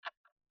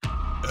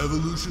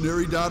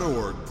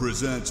Evolutionary.org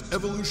presents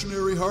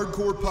Evolutionary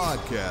Hardcore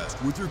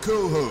Podcast with your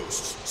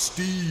co-hosts,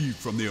 Steve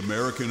from the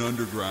American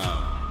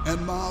Underground and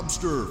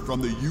Mobster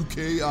from the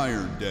UK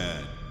Iron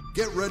Den.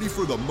 Get ready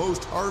for the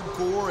most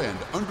hardcore and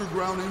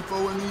underground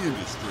info in the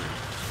industry.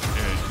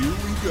 And here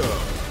we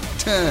go.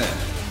 10,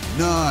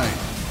 9,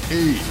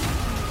 8,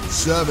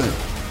 7,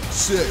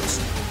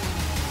 6,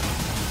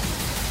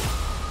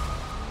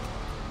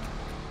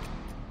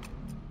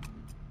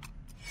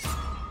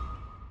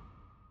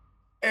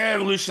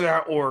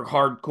 Evolution.org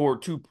Hardcore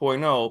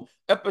 2.0,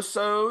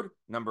 episode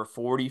number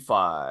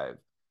 45.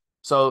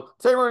 So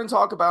today we're going to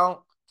talk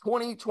about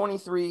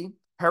 2023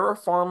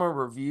 Pharma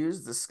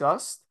reviews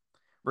discussed.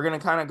 We're going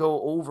to kind of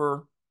go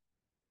over,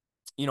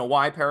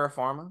 why Pharma.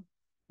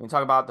 We're going to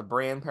talk about the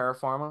brand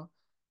Pharma,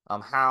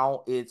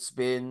 how it's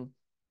been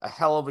a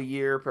hell of a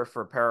year for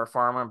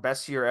Pharma,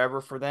 best year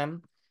ever for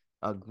them,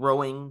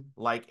 growing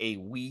like a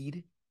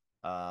weed.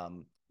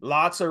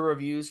 Lots of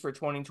reviews for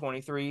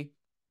 2023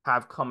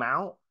 have come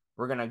out.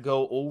 We're going to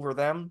go over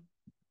them.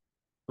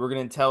 We're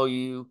going to tell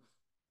you,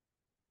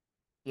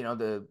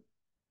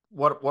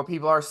 what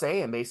people are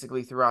saying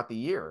basically throughout the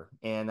year.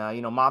 And,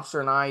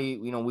 Mobster and I,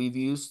 we've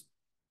used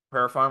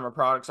Pharma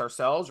products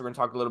ourselves. We're going to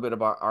talk a little bit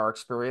about our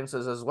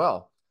experiences as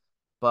well.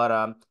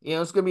 But,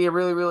 it's going to be a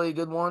really, really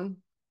good one.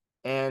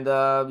 And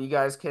you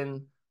guys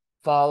can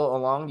follow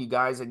along. You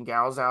guys and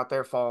gals out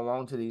there follow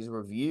along to these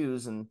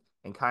reviews and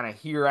kind of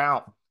hear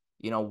out,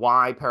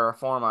 why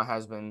Pharma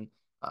has been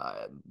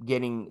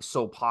getting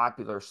so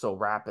popular so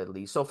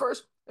rapidly. So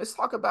first, let's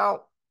talk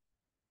about,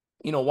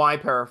 why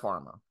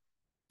Pharma.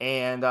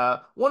 And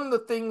one of the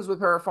things with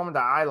Pharma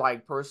that I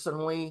like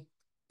personally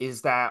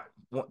is that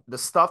the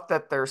stuff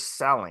that they're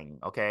selling,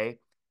 okay,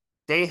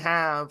 they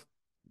have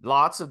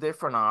lots of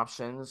different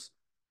options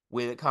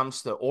when it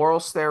comes to oral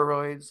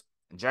steroids,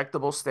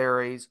 injectable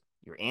steroids,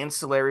 your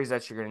ancillaries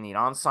that you're going to need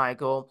on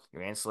cycle,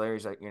 your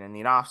ancillaries that you're going to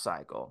need off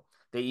cycle.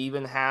 They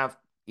even have,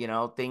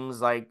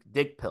 things like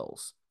dick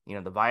pills,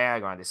 the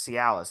Viagra, the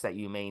Cialis that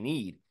you may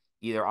need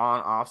either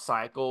on off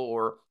cycle,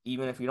 or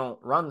even if you don't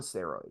run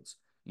steroids,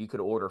 you could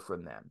order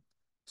from them.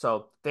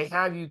 So they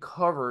have you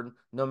covered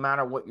no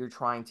matter what you're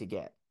trying to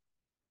get.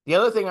 The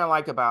other thing I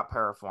like about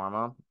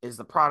Pharma is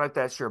the product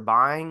that you're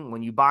buying.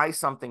 When you buy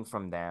something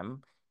from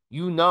them,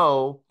 you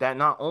know that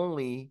not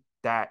only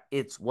that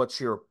it's what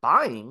you're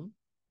buying,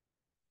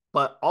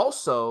 but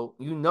also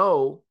you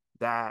know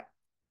that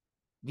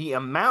the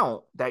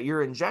amount that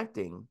you're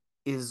injecting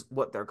is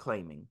what they're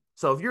claiming.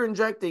 So if you're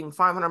injecting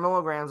 500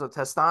 milligrams of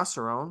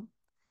testosterone,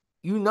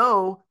 you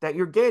know that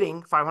you're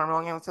getting 500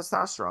 milligrams of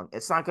testosterone.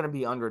 It's not going to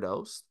be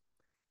underdosed.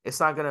 It's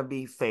not going to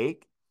be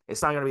fake.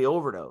 It's not going to be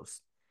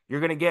overdosed.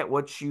 You're going to get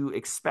what you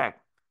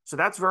expect. So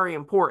that's very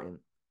important.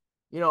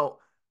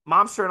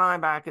 Mobster and I,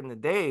 back in the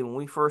day, when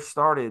we first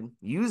started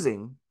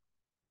using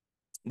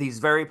these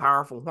very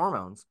powerful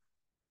hormones,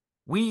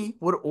 we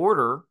would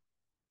order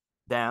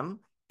them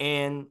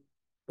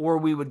or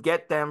we would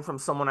get them from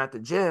someone at the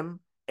gym,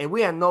 and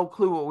we had no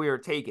clue what we were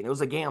taking. It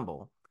was a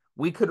gamble.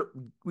 We could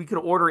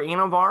order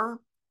Anavar,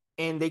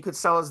 and they could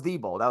sell us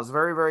D-Bol. That was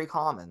very, very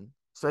common,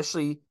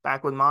 especially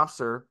back when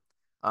Mobster,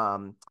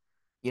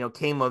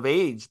 came of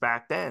age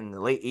back then, the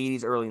late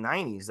 80s, early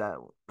 90s,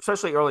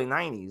 especially early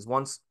 90s,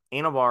 once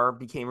Anavar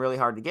became really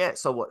hard to get.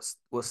 So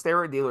what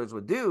steroid dealers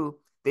would do,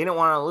 they didn't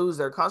want to lose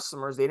their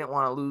customers. They didn't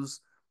want to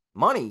lose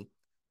money.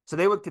 So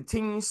they would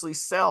continuously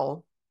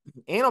sell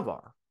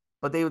Anavar,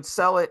 but they would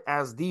sell it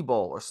as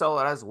D-Bol, or sell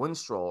it as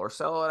Winstrol, or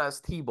sell it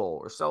as T-Bol,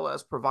 or sell it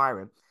as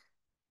Proviron,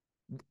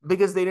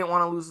 because they didn't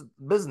want to lose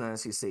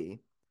business, you see.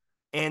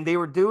 And they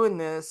were doing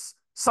this.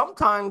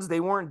 Sometimes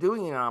they weren't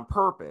doing it on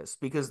purpose,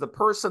 because the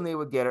person they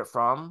would get it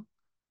from,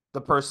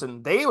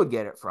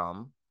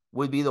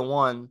 would be the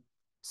one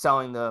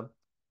selling the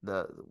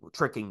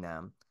tricking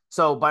them.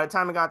 So by the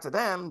time it got to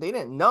them, they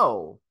didn't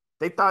know.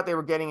 They thought they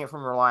were getting it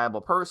from a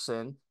reliable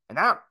person, and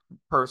that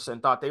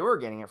person thought they were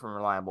getting it from a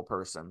reliable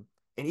person.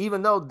 And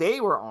even though they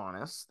were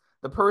honest,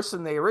 the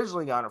person they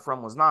originally got it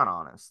from was not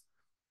honest.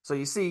 So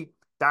you see,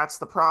 that's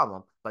the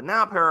problem. But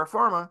now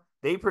Pharma,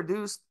 they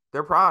produce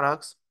their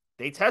products,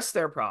 they test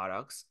their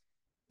products,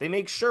 they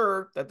make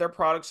sure that their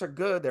products are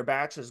good, their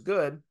batch is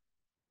good,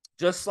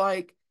 just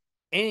like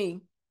any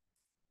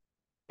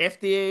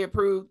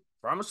FDA-approved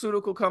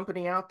pharmaceutical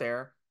company out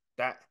there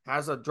that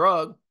has a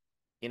drug.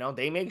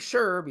 They make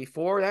sure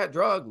before that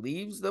drug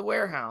leaves the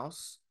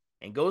warehouse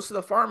and goes to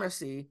the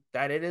pharmacy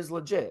that it is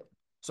legit.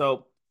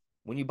 So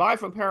when you buy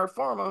from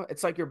Pharma,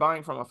 it's like you're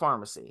buying from a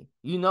pharmacy.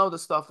 You know the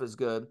stuff is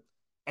good,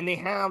 and they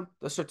have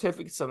the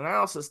certificates of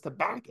analysis to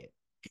back it.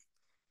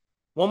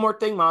 One more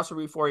thing, Master,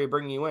 before you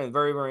bring you in,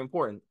 very, very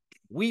important.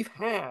 We've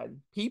had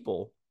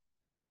people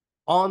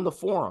on the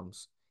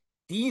forums.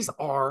 These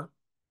are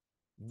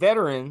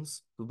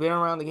veterans who've been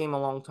around the game a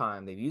long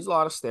time. They've used a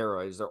lot of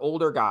steroids. They're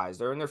older guys.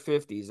 They're in their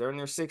 50s. They're in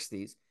their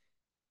 60s.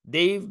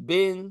 They've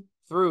been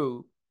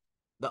through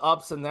the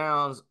ups and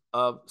downs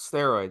of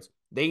steroids.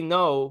 They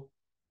know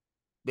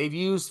They've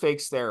used fake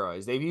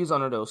steroids. They've used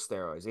underdose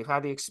steroids. They've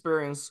had the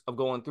experience of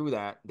going through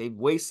that. They've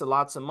wasted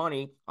lots of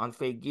money on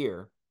fake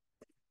gear.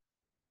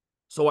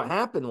 So what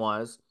happened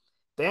was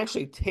they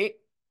actually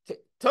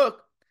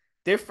took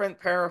different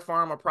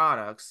Parapharma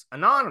products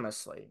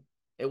anonymously.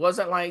 It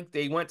wasn't like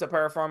they went to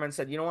Parapharma and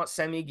said, you know what,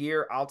 send me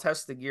gear. I'll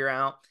test the gear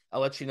out.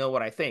 I'll let you know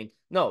what I think.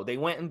 No, they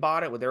went and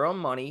bought it with their own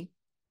money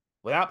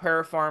without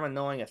Parapharma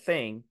knowing a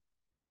thing.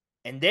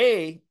 And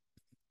they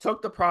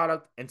took the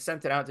product and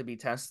sent it out to be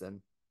tested.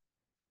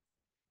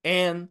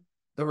 And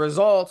the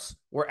results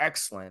were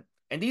excellent.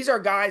 And these are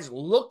guys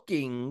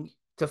looking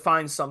to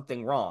find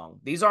something wrong.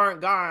 These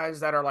aren't guys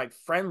that are like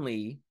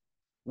friendly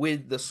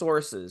with the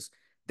sources.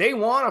 They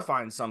want to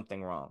find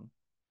something wrong.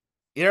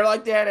 They're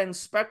like that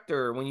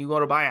inspector when you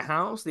go to buy a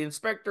house. The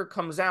inspector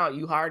comes out,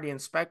 you hire the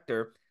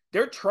inspector.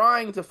 They're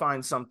trying to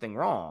find something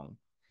wrong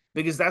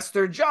because that's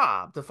their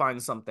job, to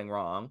find something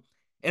wrong.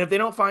 And if they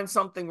don't find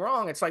something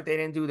wrong, it's like they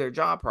didn't do their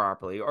job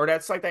properly. Or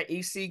that's like that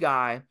EC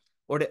guy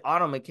or the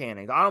auto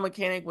mechanic. The auto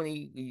mechanic, when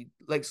he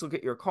likes to look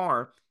at your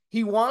car,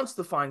 he wants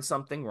to find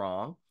something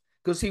wrong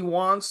because he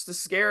wants to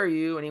scare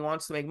you and he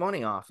wants to make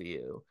money off of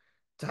you,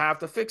 to have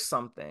to fix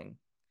something.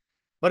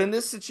 But in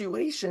this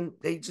situation,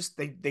 they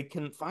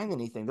couldn't find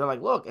anything. They're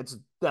like, look, it's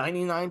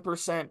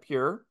 99%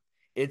 pure.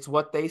 It's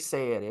what they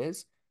say it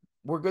is.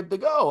 We're good to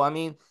go. I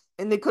mean,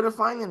 and they couldn't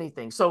find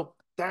anything. So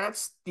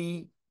that's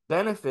the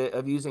benefit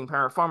of using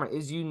Parapharma,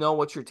 is you know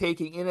what you're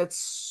taking, and it's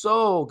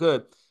so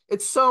good.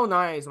 It's so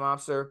nice,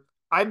 Mobster.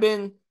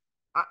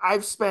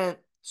 I've spent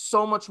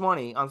so much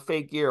money on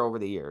fake gear over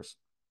the years.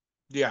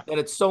 Yeah. And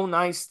it's so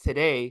nice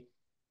today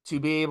to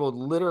be able to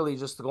literally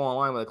just to go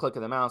online with a click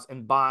of the mouse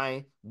and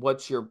buy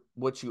what you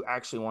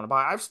actually want to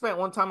buy. I spent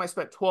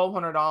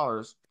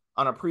 $1,200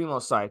 on a Primo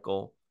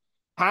cycle.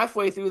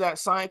 Halfway through that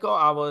cycle,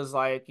 I was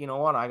like, you know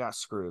what? I got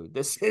screwed.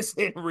 This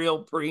isn't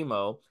real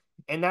Primo.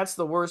 And that's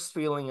the worst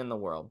feeling in the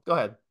world. Go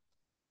ahead.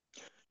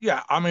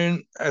 Yeah, I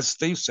mean, as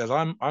Steve said,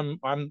 I'm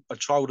a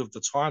child of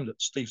the time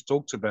that Steve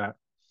talked about,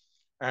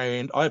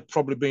 and I've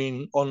probably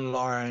been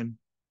online,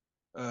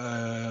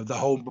 the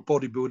whole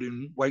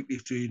bodybuilding,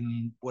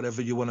 weightlifting,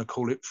 whatever you want to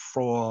call it,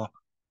 for,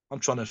 I'm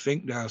trying to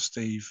think now,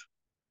 Steve,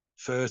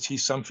 30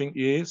 something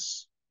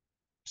years.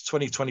 It's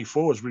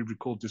 2024 as we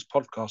record this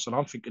podcast, and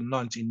I'm thinking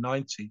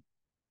 1990.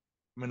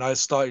 I mean, I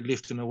started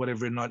lifting or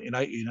whatever in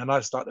 1980, and I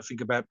started to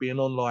think about being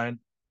online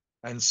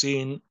and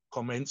seeing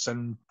comments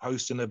and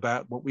posting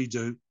about what we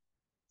do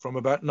from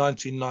about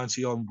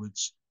 1990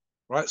 onwards,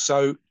 right?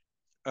 So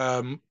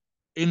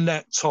in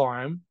that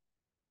time,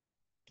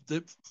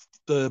 the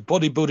the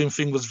bodybuilding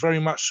thing was very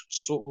much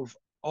sort of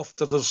off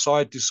to the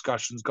side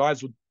discussions.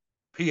 Guys would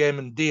PM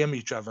and DM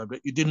each other, but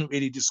you didn't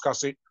really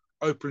discuss it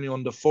openly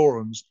on the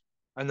forums.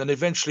 And then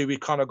eventually we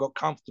kind of got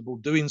comfortable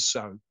doing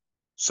so.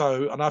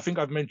 So, and I think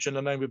I've mentioned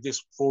the name of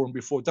this forum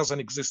before. It doesn't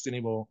exist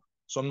anymore,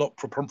 so I'm not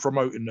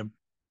promoting them.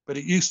 But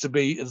it used to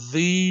be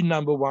the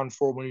number one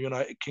forum in the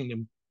United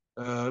Kingdom,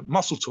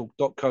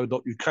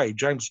 muscletalk.co.uk.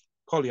 James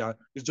Collier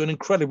is doing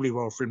incredibly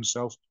well for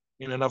himself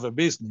in another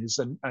business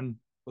and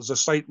was a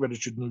state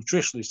registered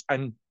nutritionist.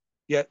 And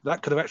yet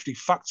that could have actually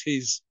fucked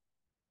his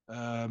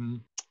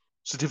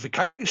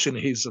certification,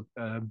 his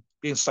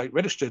being state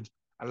registered,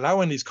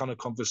 allowing these kind of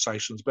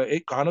conversations. But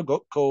it kind of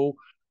got cool,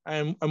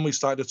 and we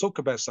started to talk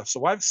about stuff.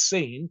 So I've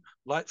seen,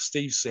 like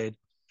Steve said,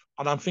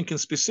 and I'm thinking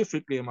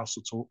specifically in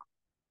Muscle Talk,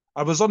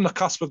 I was on the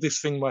cusp of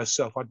this thing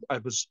myself. I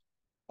was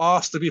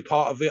asked to be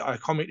part of it. I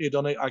commented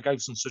on it. I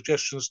gave some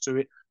suggestions to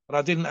it, but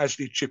I didn't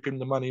actually chip in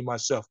the money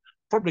myself,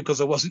 probably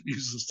because I wasn't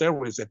using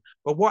steroids then.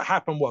 But what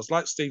happened was,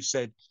 like Steve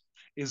said,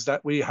 is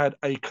that we had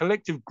a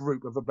collective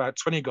group of about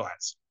 20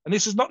 guys. And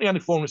this is not the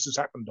only forum this has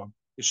happened on.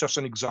 It's just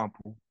an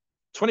example.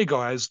 20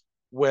 guys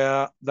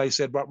where they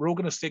said, right, we're all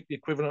going to stick the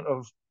equivalent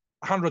of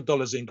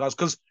 $100 in, guys,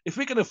 because if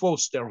we can afford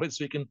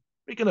steroids,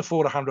 we can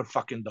afford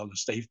 $100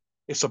 Steve.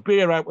 It's a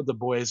beer out with the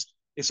boys.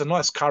 It's a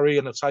nice curry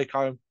and a take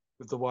home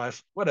with the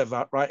wife,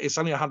 whatever, right? It's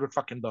only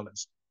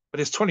 $100, but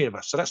it's 20 of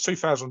us, so that's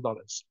 $2,000,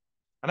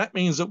 and that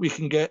means that we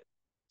can get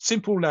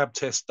simple lab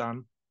tests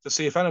done to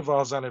see if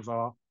Anavar's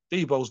Anavar,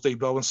 D-Bol's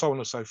D-Bol, and so on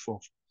and so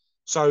forth.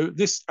 So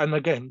this, and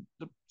again,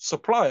 the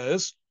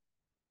suppliers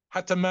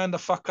had to man the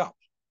fuck up.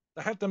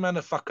 They had to man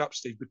the fuck up,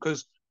 Steve,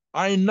 because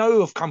I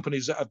know of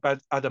companies that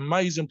have had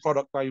amazing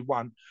product day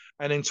one,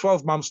 and in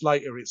 12 months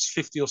later, it's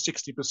 50 or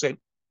 60%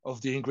 of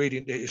the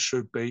ingredient that it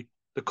should be.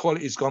 The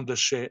quality's gone to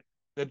shit.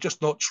 They're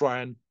just not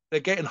trying. They're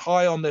getting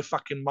high on their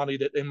fucking money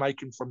that they're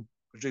making from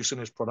producing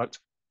this product,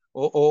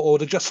 or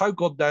they're just so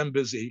goddamn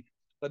busy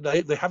that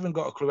they haven't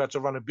got a clue how to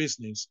run a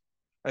business.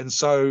 And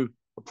so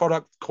the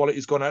product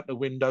quality's gone out the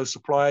window.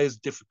 Supply is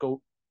difficult.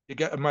 You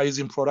get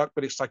amazing product,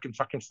 but it's taking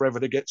fucking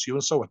forever to get to you,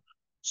 and so on.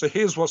 So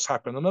here's what's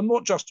happened. And I'm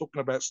not just talking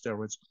about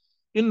steroids.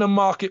 In the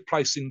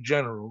marketplace in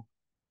general,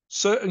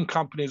 certain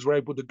companies were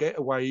able to get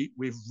away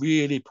with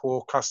really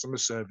poor customer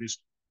service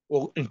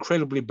or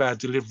incredibly bad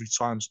delivery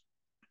times.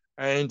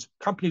 And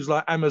companies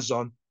like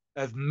Amazon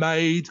have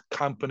made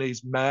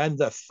companies man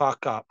the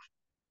fuck up.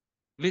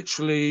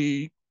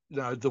 Literally,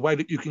 the way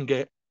that you can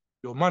get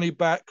your money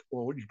back,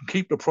 or you can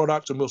keep the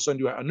product and we'll send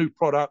you out a new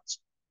product.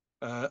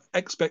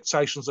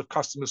 Expectations of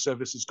customer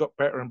service has got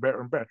better and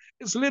better and better.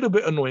 It's a little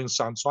bit annoying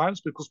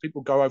sometimes because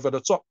people go over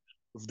the top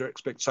with their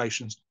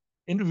expectations.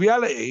 In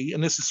reality,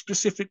 and this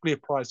specifically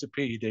applies to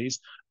PEDs,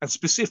 and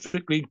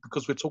specifically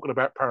because we're talking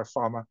about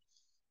Parapharma,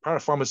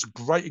 Parapharma is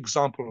a great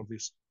example of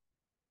this.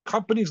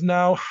 Companies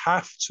now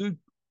have to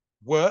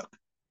work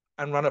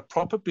and run a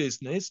proper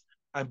business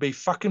and be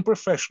fucking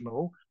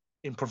professional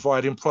in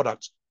providing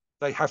products.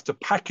 They have to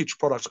package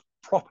products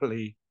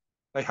properly.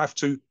 They have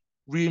to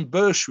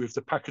reimburse you if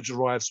the package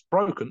arrives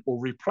broken or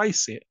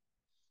replace it.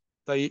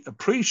 They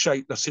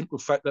appreciate the simple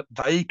fact that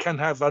they can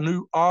have a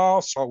new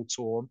arsehole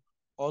torn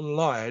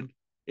online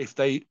if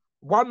they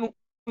one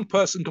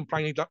person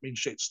complaining doesn't mean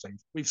shit, Steve.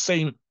 We've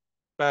seen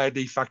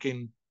badly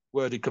fucking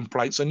worded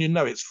complaints and you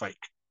know it's fake,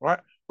 right?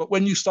 But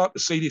when you start to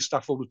see this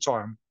stuff all the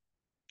time,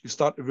 you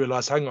start to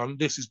realize, hang on,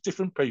 this is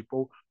different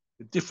people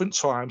at different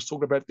times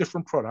talking about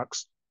different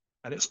products,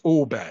 and it's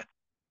all bad.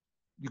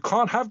 You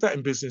can't have that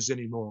in business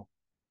anymore.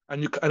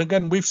 And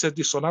again, we've said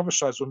this on other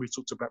shows when we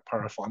talked about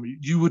Parapharma.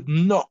 You would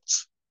not.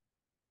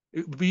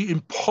 It would be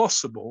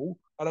impossible.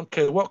 I don't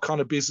care what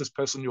kind of business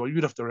person you are.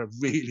 You'd have to have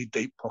really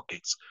deep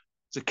pockets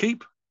to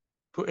keep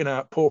putting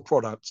out poor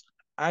products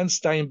and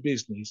stay in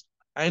business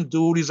and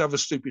do all these other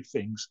stupid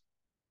things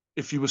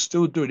if you were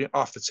still doing it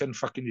after 10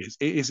 fucking years.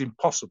 It is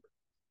impossible.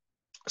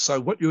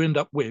 So what you end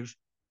up with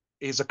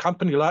is a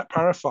company like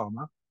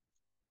Parapharma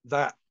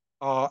that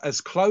are as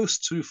close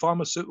to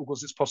pharmaceuticals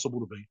as it's possible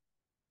to be,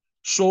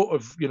 short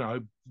of,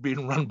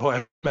 being run by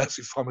a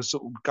massive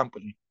pharmaceutical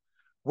company,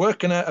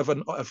 working out of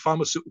a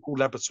pharmaceutical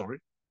laboratory,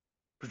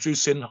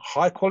 producing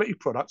high quality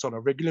products on a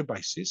regular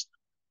basis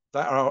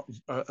that are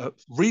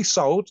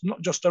resold,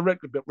 not just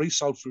directly, but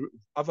resold through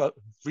other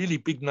really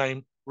big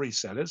name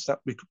resellers that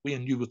we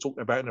and you were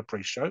talking about in a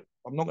pre-show.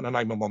 I'm not going to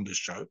name them on this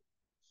show,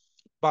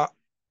 but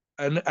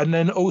and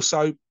then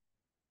also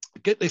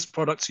get this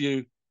product to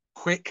you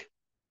quick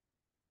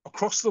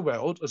across the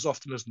world as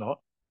often as not,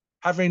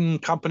 having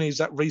companies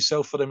that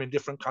resell for them in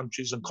different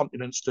countries and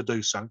continents to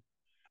do so,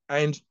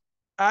 and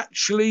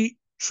actually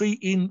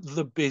treating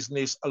the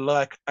business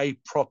like a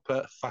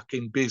proper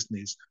fucking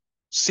business.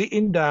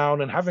 Sitting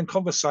down and having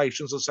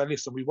conversations and say,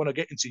 listen, we want to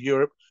get into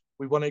Europe,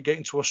 we want to get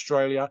into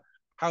Australia.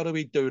 How do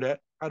we do that?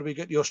 How do we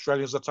get the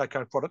Australians to take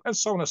our product? And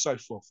so on and so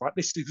forth, right?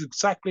 This is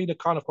exactly the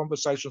kind of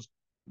conversations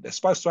they're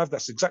supposed to have.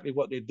 That's exactly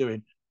what they're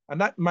doing.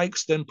 And that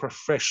makes them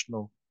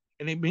professional.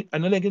 And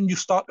then again, you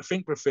start to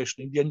think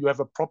professionally, then you have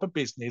a proper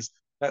business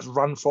that's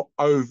run for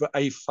over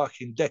a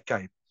fucking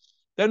decade.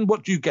 Then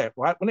what do you get,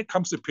 right? When it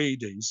comes to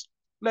PEDs,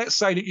 let's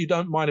say that you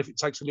don't mind if it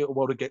takes a little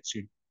while to get to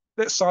you.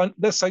 Let's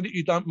say that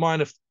you don't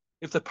mind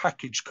if the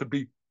package could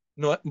be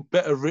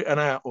better written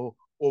out or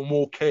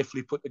more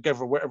carefully put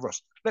together or whatever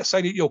else. Let's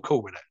say that you're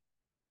cool with it.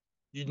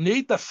 You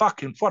need the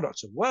fucking product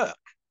to work.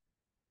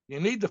 You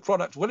need the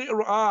product. When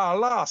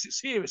alas, it's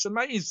here. It's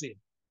amazing.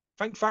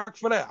 Thank fuck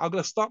for that. I'm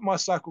going to start my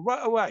cycle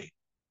right away.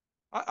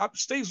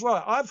 Steve's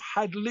right. I've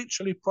had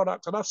literally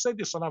product, and I've said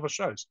this on other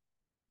shows,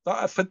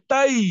 that for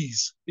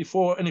days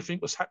before anything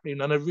was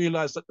happening, and I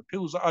realized that the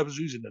pills that I was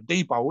using, the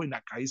D-Bowl in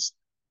that case,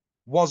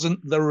 wasn't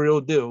the real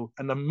deal.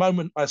 And the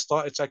moment I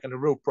started taking the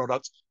real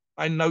product,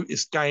 I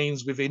noticed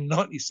gains within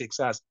 96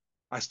 hours.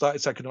 I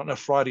started taking it on a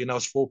Friday and I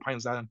was 4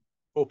 pounds down,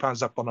 4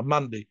 pounds up on a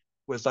Monday,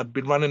 whereas I'd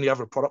been running the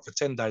other product for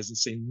 10 days and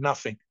seen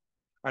nothing.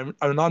 And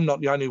I'm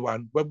not the only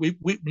one. But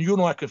you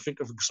and I can think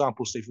of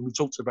examples, Stephen. We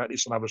talked about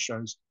this on other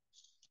shows.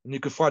 And you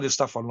can find this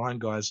stuff online,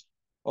 guys,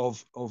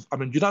 I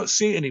mean, you don't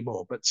see it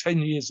anymore, but 10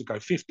 years ago,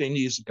 15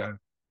 years ago,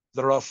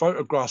 there are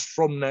photographs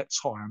from that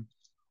time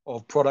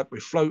of product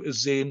with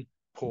floaters in,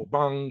 poor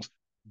bungs,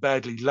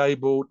 badly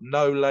labeled,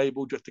 no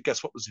label. You have to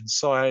guess what was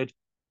inside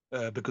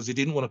because he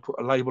didn't want to put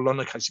a label on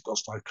in case it got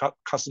started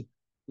cussing.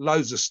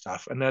 Loads of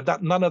stuff. And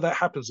none of that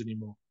happens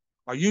anymore.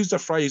 I used a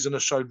phrase in a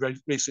show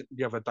recently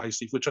the other day,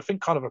 Steve, which I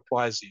think kind of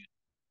applies here.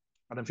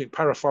 And I think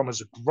Parapharma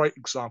is a great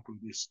example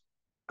of this.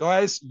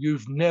 Guys,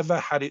 you've never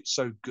had it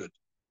so good.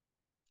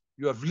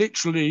 You have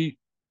literally,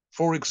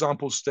 for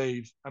example,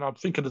 Steve, and I'm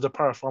thinking of the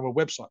Parapharma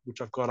website, which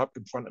I've got up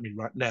in front of me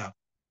right now.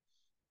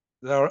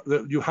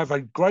 You have a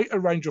greater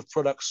range of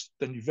products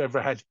than you've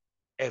ever had,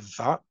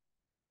 ever.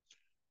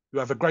 You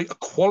have a greater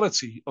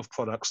quality of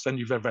products than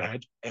you've ever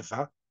had,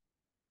 ever.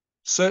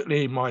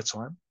 Certainly in my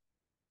time.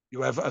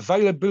 You have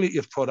availability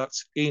of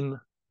products in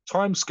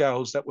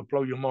timescales that would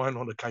blow your mind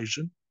on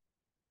occasion.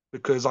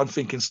 Because I'm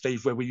thinking,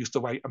 Steve, where we used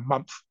to wait a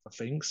month for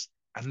things,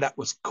 and that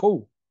was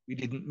cool. We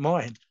didn't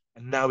mind.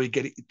 And now we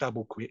get it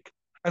double quick,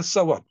 and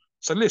so on.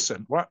 So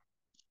listen, right?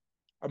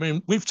 I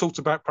mean, we've talked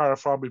about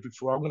Parapharma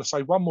before. I'm going to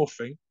say one more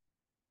thing,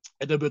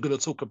 and then we're going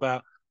to talk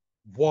about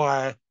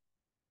why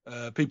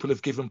people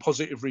have given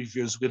positive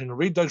reviews. We're going to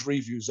read those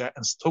reviews out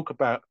and talk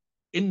about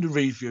in the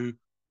review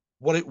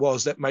what it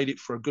was that made it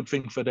for a good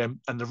thing for them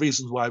and the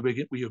reasons why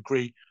we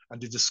agree, and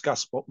to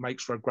discuss what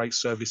makes for a great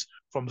service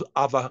from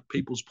other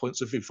people's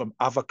points of view, from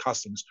other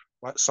customers,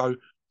 right? So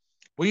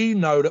we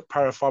know that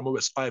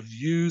Parapharma, I've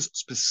used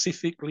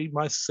specifically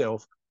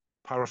myself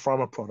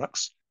Parapharma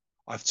products.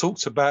 I've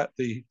talked about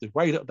the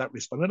way that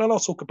responded, and I'll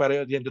talk about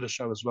it at the end of the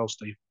show as well,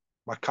 Steve.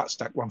 My cut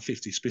stack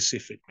 150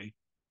 specifically.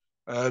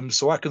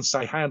 So I can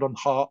say hand on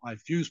heart,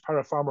 I've used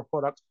Parapharma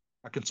products.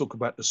 I can talk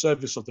about the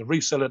service of the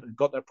reseller that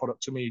got that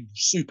product to me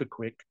super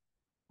quick,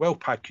 well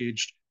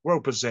packaged,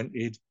 well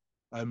presented.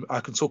 I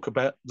can talk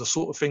about the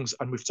sort of things,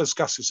 and we've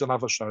discussed this in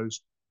other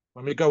shows.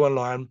 When we go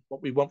online,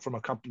 what we want from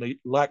a company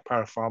like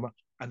Parapharma,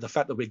 and the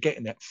fact that we're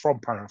getting it from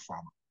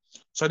Parapharma.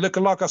 So look,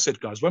 like I said,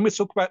 guys, when we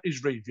talk about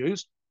these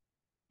reviews,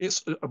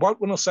 I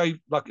won't want to say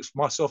like it's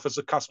myself as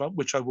a customer,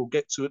 which I will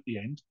get to at the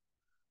end,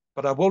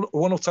 but I want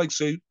to take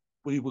so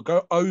we will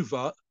go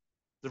over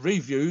the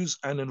reviews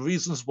and the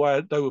reasons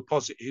why they were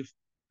positive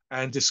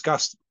and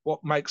discuss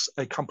what makes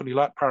a company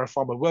like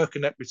Parapharma work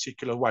in that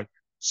particular way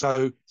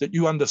so that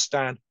you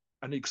understand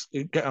and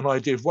get an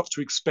idea of what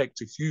to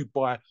expect if you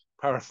buy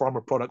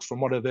Parapharma products from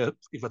one of their,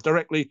 either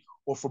directly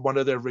or from one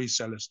of their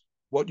resellers,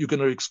 what you're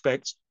going to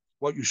expect,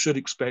 what you should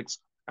expect,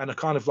 and a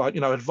kind of like,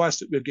 advice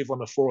that we'll give on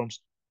the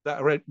forums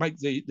that make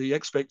the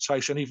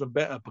expectation even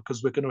better,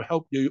 because we're going to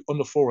help you on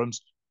the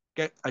forums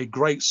get a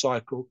great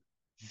cycle,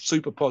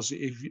 super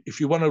positive. If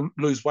you want to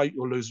lose weight,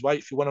 you'll lose weight.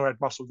 If you want to add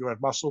muscle, you'll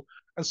add muscle,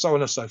 and so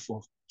on and so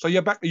forth. So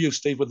yeah, back to you,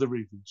 Steve, with the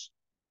reviews.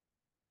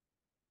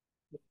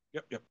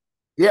 Yep.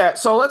 Yeah,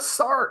 so let's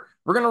start.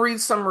 We're gonna read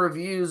some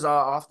reviews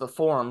off the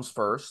forums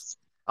first.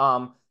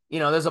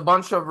 There's a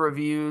bunch of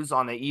reviews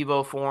on the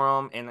Evo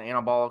forum and the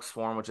Anabolics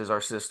forum, which is our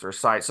sister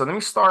site. So let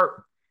me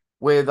start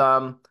with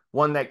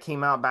one that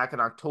came out back in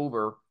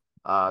October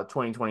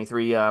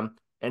 2023. And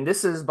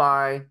this is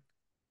by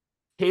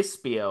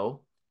Hispio,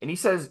 and he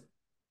says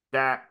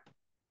that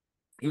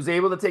he was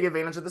able to take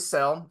advantage of the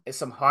sale. It's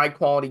some high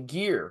quality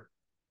gear,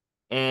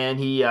 and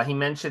he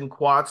mentioned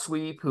Quad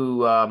Sweep,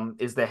 who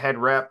is the head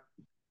rep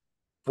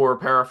for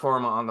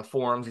Parapharma on the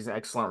forums. He's an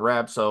excellent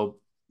rep. So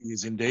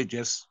he's indeed,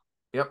 yes.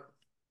 Yep.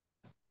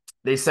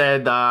 They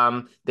said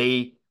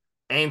they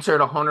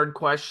answered 100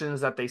 questions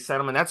that they sent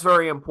them, and that's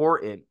very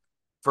important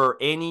for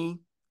any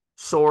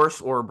source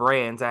or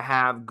brand to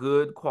have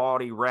good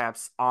quality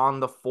reps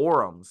on the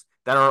forums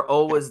that are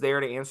always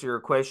there to answer your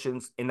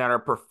questions and that are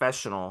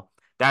professional.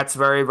 That's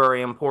very,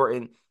 very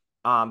important,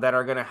 that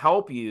are going to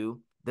help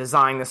you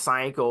design the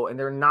cycle, and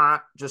they're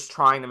not just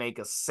trying to make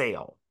a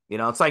sale.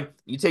 It's like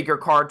you take your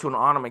car to an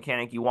auto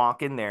mechanic, you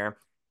walk in there.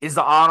 Is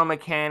the auto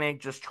mechanic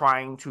just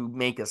trying to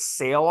make a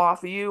sale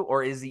off of you,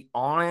 or is he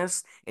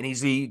honest and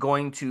is he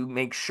going to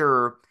make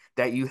sure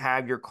that you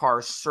have your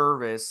car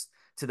serviced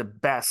to the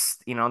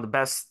best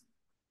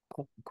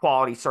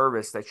quality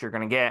service that you're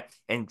going to get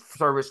and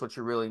service what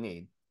you really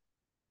need?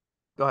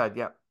 Go ahead.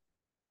 Yeah.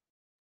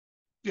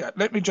 Yeah,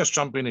 let me just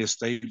jump in here,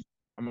 Steve.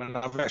 I mean,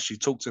 I've actually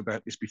talked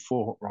about this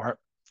before, right?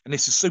 And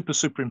this is super,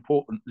 super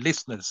important.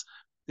 Listeners,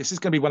 this is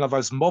going to be one of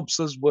those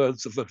mobsters'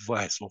 words of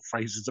advice or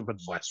phrases of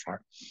advice, right?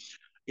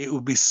 It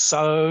would be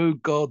so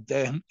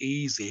goddamn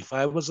easy if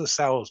I was a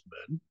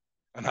salesman,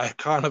 and I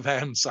kind of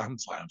am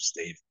sometimes,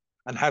 Steve,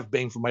 and have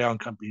been for my own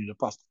company in the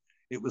past.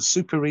 It was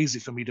super easy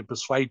for me to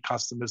persuade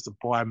customers to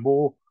buy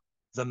more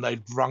than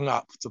they'd rung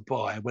up to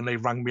buy when they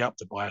rung me up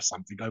to buy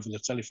something over the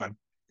telephone.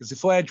 Because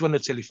if I had you on the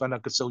telephone, I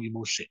could sell you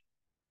more shit.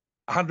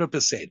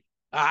 100%.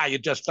 You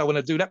just don't want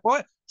to do that,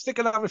 boy. Stick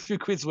another few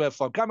quid's worth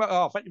on. Come on.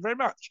 Oh, thank you very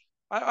much.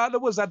 I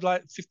always had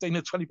like 15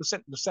 or 20%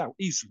 in the sale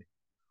easily.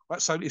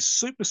 Right? So it's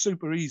super,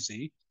 super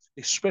easy,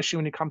 especially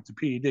when you come to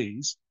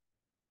PEDs,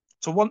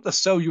 to want to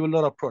sell you a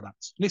lot of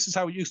products. And this is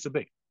how it used to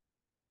be.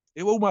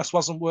 It almost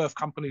wasn't worth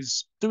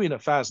companies doing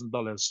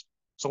 $1,000.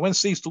 So when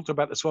Steve talked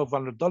about the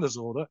 $1,200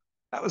 order,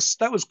 that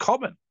was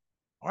common.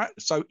 All right.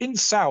 So in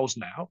sales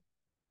now,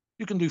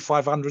 you can do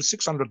 $500,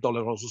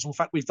 $600 orders. In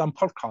fact, we've done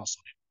podcasts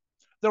on it.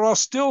 There are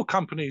still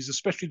companies,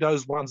 especially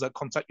those ones that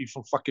contact you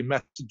from fucking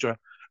Messenger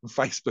and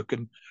Facebook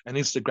and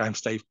Instagram,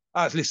 Steve.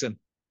 Listen,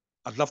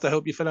 I'd love to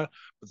help you, fella,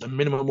 but the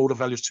minimum order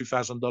value is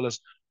 $2,000.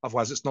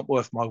 Otherwise, it's not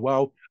worth my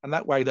while. And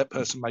that way, that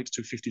person makes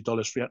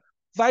 $250 for you.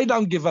 They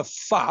don't give a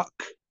fuck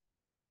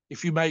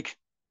if you make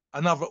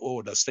another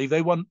order, Steve.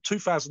 They want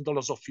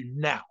 $2,000 off you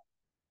now.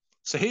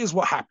 So here's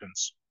what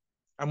happens.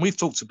 And we've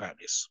talked about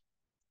this.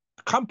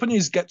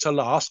 Companies get to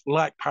last,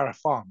 like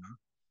Parapharma,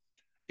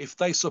 if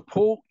they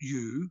support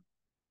you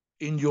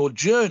in your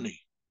journey.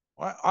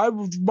 Right? I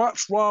would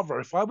much rather,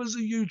 if I was a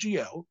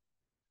UGL,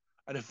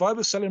 and if I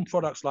was selling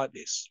products like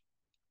this,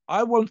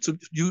 I want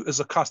you as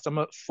a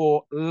customer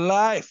for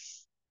life.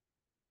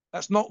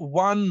 That's not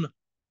one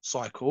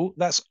cycle,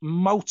 that's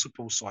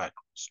multiple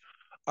cycles.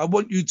 I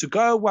want you to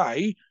go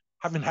away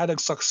having had a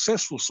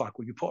successful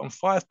cycle. You put on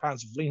 5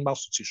 pounds of lean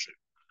muscle tissue.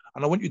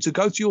 And I want you to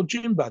go to your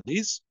gym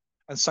buddies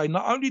and say,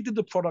 not only did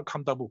the product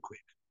come double quick,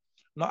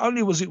 not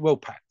only was it well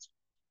packed,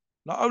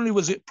 not only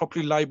was it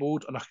properly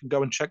labeled, and I can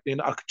go and check I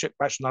can check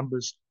batch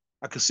numbers,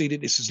 I can see that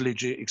this is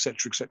legit,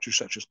 etc., etc.,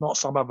 etc. It's not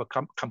some other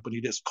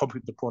company that's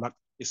copied the product.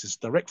 This is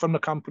direct from the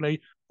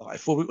company that I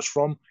thought it was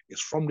from.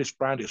 It's from this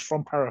brand. It's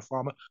from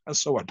Parapharma, and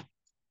so on.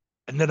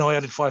 And then I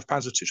added 5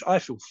 pounds of tissue. I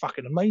feel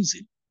fucking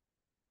amazing.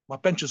 My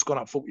bench has gone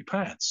up 40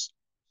 pounds.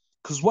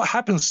 Because what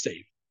happens,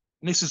 Steve,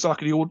 And this is like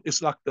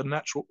it's like the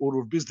natural order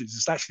of business.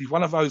 It's actually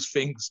one of those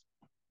things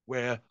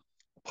where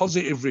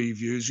positive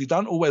reviews, you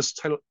don't always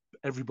tell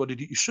everybody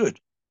that you should,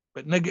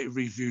 but negative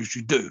reviews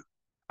you do.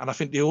 And I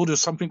think the order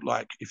is something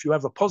like, if you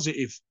have a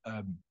positive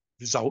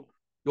result,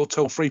 you'll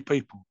tell 3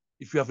 people.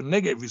 If you have a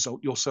negative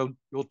result,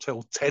 you'll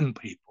tell 10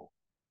 people.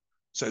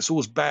 So it's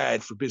always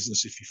bad for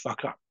business if you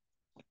fuck up.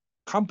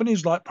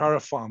 Companies like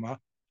Pharma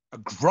are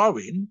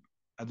growing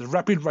at the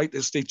rapid rate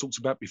that Steve talked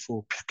about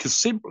before, because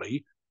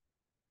simply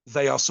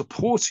they are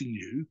supporting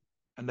you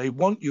and they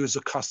want you as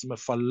a customer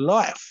for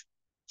life.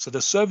 So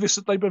the service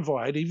that they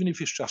provide, even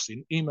if it's just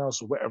in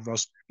emails or whatever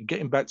else, and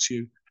getting back to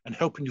you and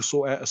helping you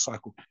sort out a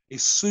cycle,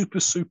 is super,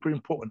 super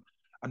important.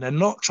 And they're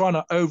not trying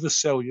to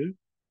oversell you.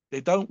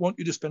 They don't want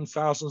you to spend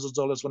thousands of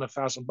dollars when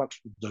 $1,000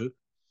 would do.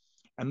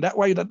 And that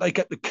way that they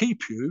get to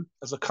keep you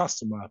as a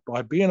customer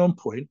by being on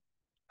point,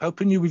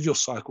 helping you with your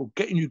cycle,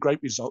 getting you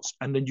great results,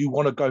 and then you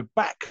want to go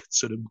back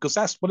to them because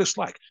that's what it's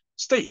like.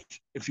 Steve,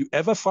 if you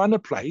ever find a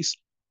place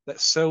that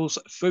sells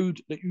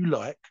food that you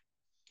like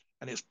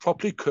and it's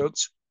properly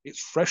cooked, it's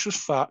fresh as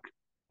fuck,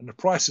 and the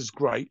price is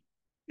great,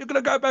 you're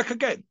going to go back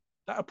again.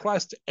 That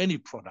applies to any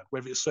product,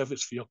 whether it's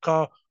service for your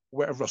car or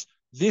whatever else.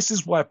 This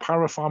is why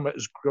Pharma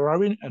is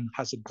growing and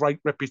has a great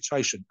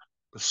reputation,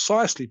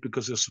 precisely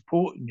because they're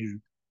supporting you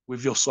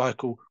with your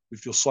cycle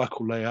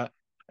layout.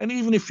 And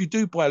even if you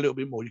do buy a little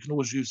bit more, you can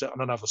always use that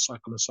on another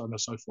cycle and so on and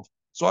so forth.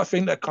 So I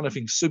think that kind of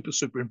thing is super,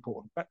 super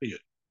important. Back to you.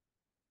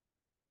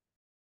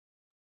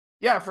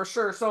 Yeah, for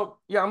sure. So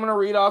yeah, I'm gonna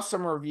read off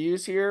some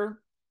reviews here,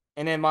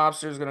 and then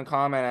Mobster is gonna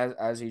comment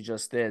as he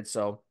just did.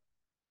 So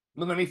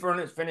let me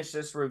finish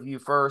this review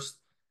first.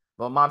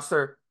 Well,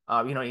 Mobster,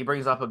 he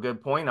brings up a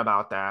good point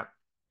about that,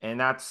 and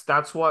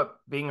that's what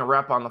being a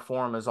rep on the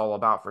forum is all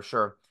about for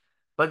sure.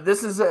 But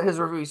this is his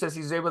review. He says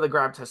he's able to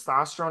grab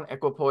testosterone,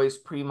 equipoise,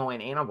 primo,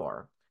 and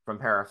anavar from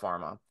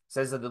Parapharma.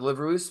 Says the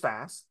delivery was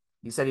fast.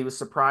 He said he was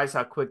surprised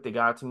how quick they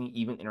got to me,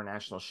 even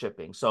international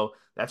shipping. So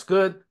that's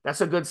good.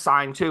 That's a good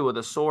sign too with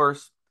a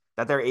source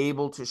that they're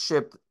able to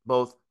ship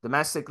both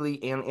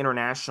domestically and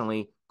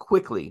internationally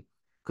quickly,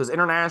 because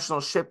international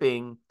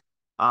shipping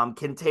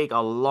can take a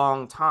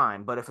long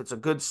time. But if it's a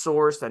good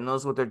source that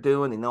knows what they're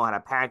doing, they know how to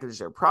package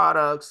their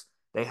products,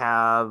 they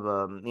have,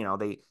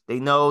 they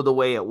know the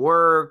way it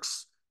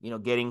works,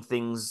 getting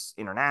things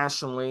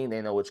internationally,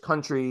 they know which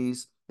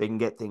countries they can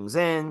get things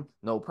in,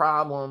 no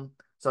problem.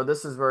 So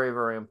this is very,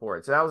 very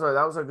important. So that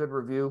was a good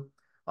review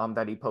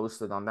that he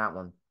posted on that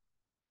one.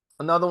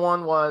 Another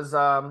one was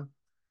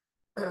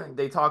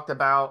they talked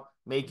about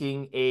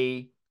making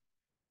a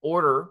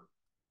order,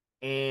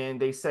 and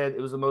they said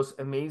it was the most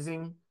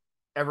amazing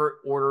ever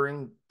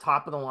ordering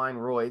top of the line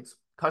roids.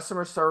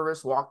 Customer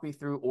service walked me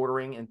through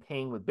ordering and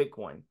paying with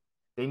Bitcoin.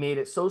 They made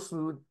it so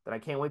smooth that I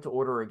can't wait to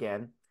order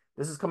again.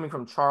 This is coming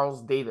from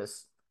Charles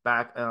Davis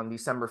back on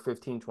December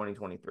 15,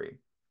 2023.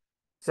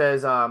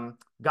 Says,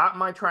 got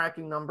my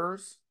tracking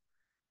numbers,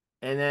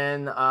 and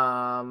then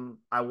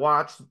I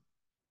watched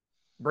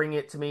bring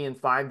it to me in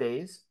 5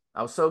 days.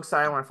 I was so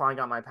excited when I finally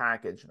got my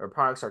package. Our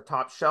products are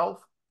top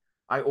shelf.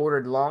 I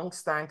ordered Long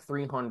Stack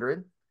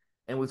 300,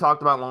 and we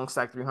talked about Long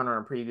Stack 300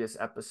 in previous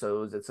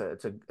episodes.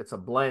 It's a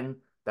blend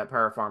that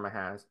Parapharma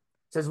has. It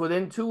says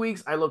within 2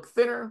 weeks I look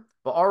thinner,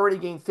 but already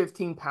gained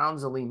 15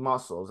 pounds of lean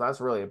muscles.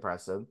 That's really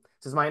impressive.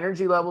 It says my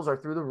energy levels are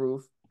through the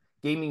roof.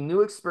 Gave me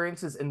new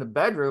experiences in the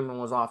bedroom and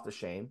was off the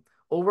chain.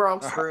 Overall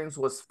experience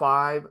was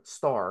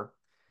 5-star.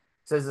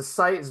 Says the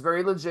site is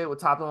very legit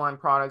with top of the line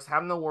products.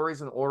 Have no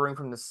worries when ordering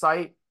from the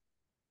site.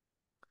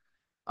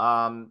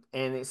 And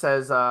it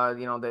says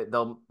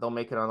that they'll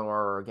make another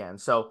order again.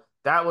 So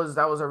that was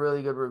a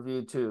really good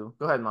review too.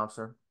 Go ahead,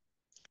 Mobster.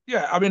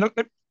 Yeah, I mean, let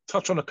me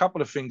touch on a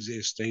couple of things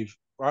here, Steve.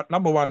 Right,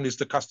 number one is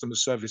the customer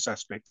service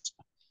aspect,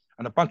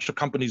 and a bunch of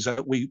companies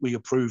that we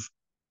approve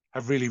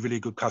have really, really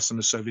good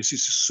customer service.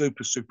 This is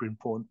super, super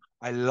important.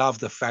 I love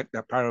the fact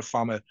that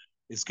Parapharma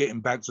is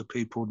getting back to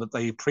people, that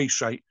they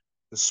appreciate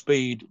the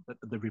speed that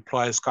the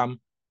replies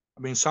come.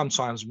 I mean,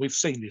 sometimes we've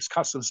seen this.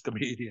 Customers can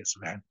be idiots,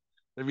 man.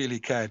 They really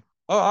can.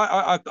 Oh,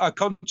 I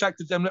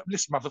contacted them.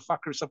 Listen,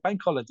 motherfucker, it's a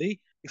bank holiday.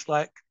 It's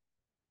like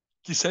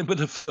December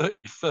the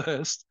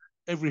 31st.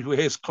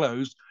 Everywhere's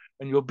closed,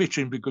 and you're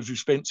bitching because you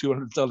spent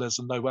 $200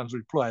 and no one's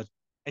replied.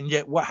 And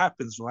yet, what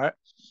happens, right?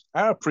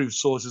 Our approved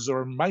sources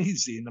are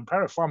amazing, and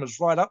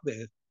Parapharma's right up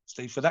there,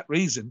 Steve, for that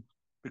reason,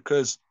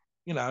 because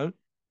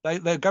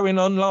they're going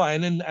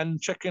online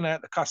and checking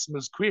out the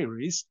customers'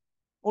 queries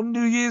on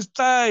New Year's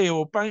Day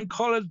or bank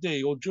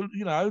holiday or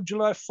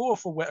July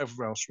 4th or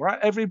whatever else, right?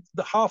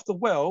 Half the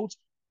world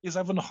is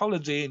having a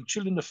holiday and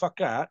chilling the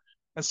fuck out,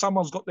 and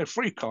someone's got their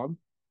freak on,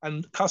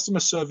 and customer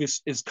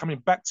service is coming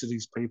back to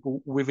these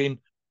people within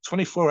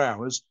 24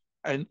 hours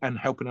and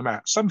helping them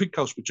out. Something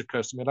else which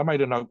occurs to me, and I made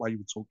a note while you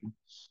were talking.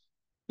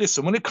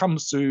 Listen, when it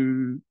comes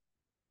to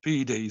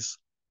PEDs,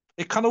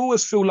 it can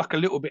always feel like a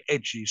little bit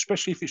edgy,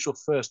 especially if it's your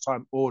first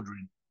time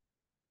ordering.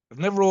 I've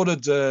never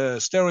ordered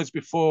steroids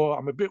before.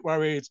 I'm a bit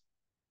worried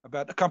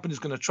about the company's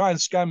going to try and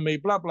scam me,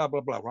 blah, blah,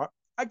 blah, blah, right?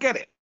 I get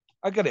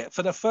it.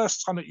 For the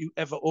first time that you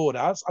ever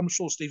order, I'm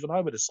sure Steve and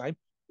I were the same,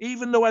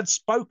 even though I'd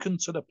spoken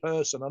to the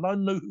person and I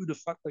knew who the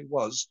fuck they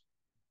was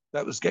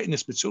that was getting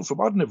this material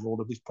from. I'd never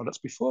ordered these products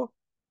before.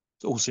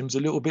 It all seems a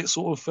little bit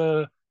sort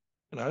of,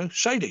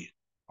 shady,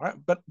 right?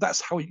 But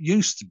that's how it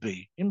used to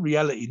be. In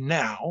reality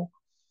now,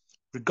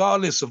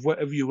 regardless of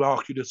whatever you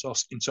argue to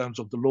us in terms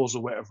of the laws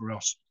or whatever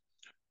else,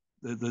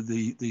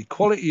 the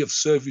quality of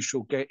service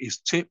you'll get is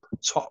tip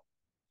top.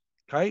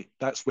 Okay,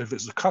 that's whether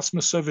it's the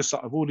customer service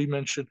that I've already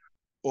mentioned,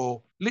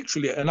 or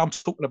literally, and I'm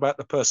talking about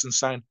the person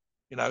saying,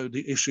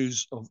 the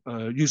issues of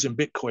using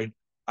Bitcoin.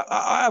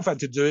 I've had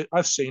to do it.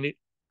 I've seen it,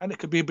 and it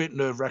could be a bit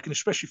nerve-wracking,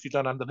 especially if you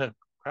don't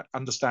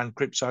understand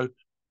crypto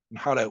and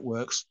how that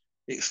works.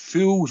 It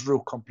feels real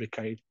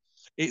complicated.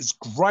 It's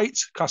great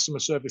customer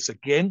service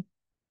again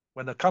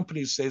when the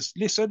company says,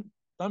 "Listen,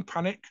 don't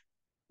panic.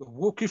 We'll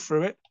walk you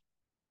through it.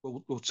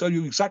 We'll tell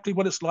you exactly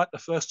what it's like the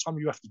first time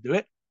you have to do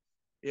it.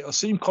 It'll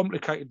seem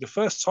complicated the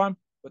first time,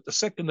 but the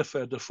second, the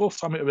third, the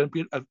fourth time, it will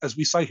be, as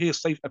we say here,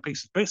 Steve, a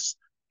piece of piss."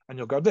 And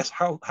you'll go,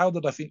 how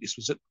did I think this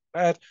was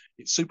bad?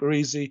 It's super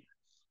easy.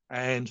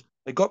 And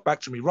they got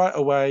back to me right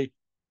away,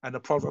 and the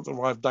product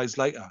arrived days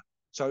later.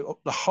 So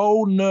the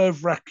whole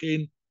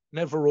nerve-wracking,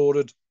 never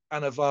ordered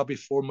Anavar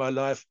before in my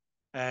life,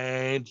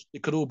 and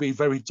it could all be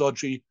very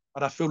dodgy.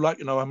 And I feel like,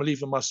 I'm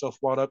leaving myself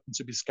wide open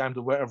to be scammed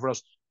or whatever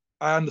else.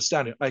 I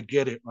understand it. I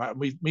get it, right?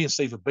 Me and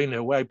Steve have been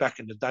there way back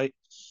in the day.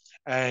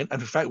 And in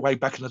fact, way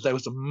back in the day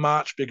was a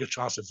much bigger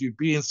chance of you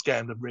being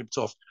scammed and ripped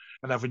off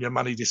and having your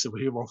money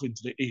disappear off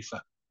into the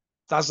ether.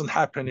 Doesn't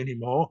happen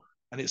anymore.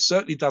 And it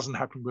certainly doesn't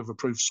happen with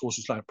approved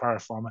sources like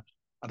Pharma.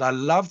 And I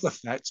love the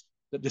fact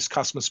that this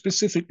customer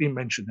specifically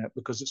mentioned that,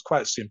 because it's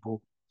quite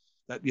simple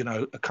that,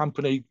 a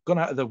company gone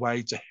out of their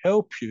way to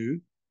help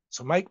you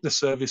to make the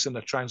service and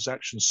the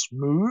transaction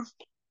smooth.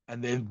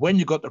 And then when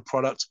you got the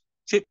product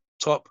tip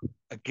top,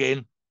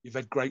 again, you've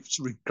had great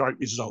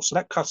results. So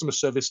that customer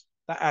service,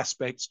 that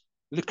aspect,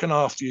 looking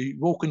after you,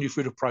 walking you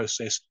through the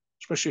process,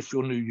 especially if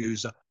you're a new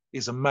user,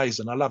 is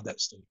amazing. I love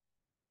that, Steve.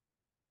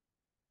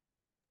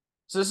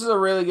 So this is a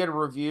really good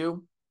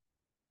review.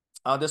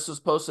 This was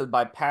posted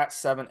by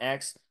Pat7X.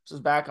 This was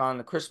back on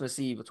the Christmas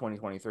Eve of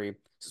 2023.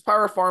 This is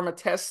Pharma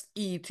Test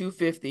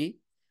E250.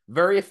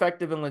 Very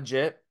effective and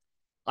legit.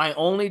 I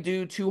only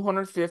do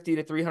 250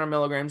 to 300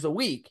 milligrams a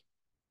week.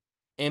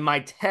 And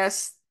my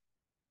test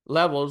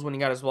levels when he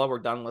got his blood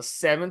work done was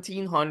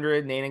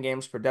 1,700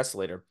 nanograms per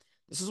deciliter.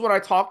 This is what I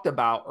talked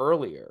about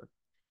earlier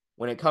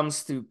when it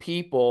comes to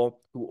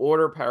people who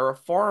order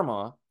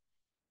Pharma.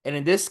 And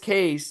in this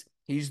case,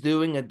 he's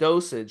doing a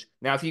dosage.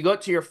 Now, if you go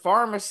to your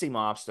pharmacy,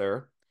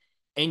 Mobster,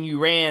 and you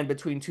ran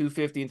between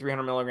 250 and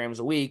 300 milligrams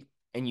a week,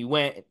 and you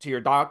went to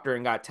your doctor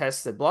and got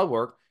tested blood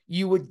work,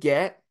 you would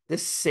get the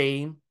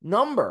same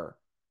number,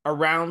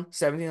 around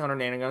 1,700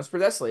 nanograms per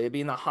deciliter. It'd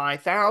be in the high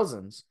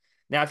thousands.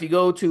 Now, if you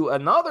go to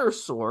another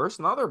source,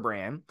 another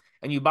brand,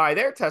 and you buy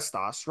their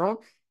testosterone,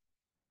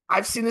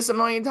 I've seen this a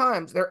million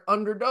times. They're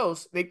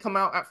underdosed. They come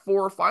out at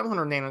 400 or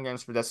 500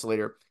 nanograms per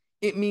deciliter.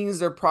 It means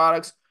their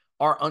products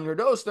are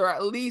underdosed. They're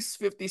at least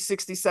 50,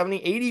 60,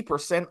 70,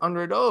 80%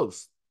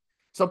 underdosed.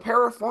 So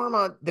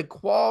Pharma, the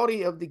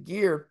quality of the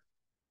gear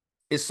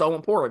is so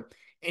important.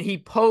 And he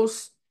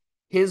posts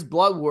his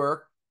blood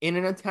work in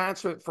an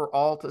attachment for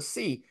all to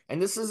see. And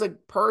this is a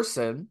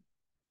person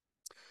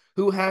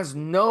who has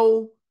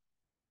no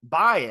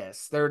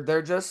bias. They're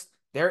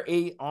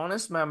a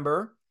honest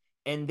member,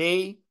 and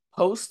they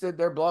posted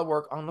their blood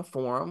work on the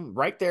forum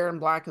right there in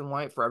black and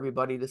white for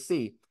everybody to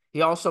see.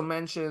 He also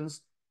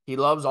mentions he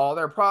loves all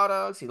their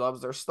products, he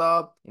loves their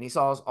stuff, and he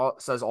says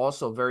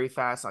also very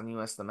fast on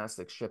U.S.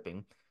 domestic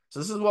shipping. So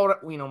this is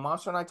what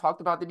Monster and I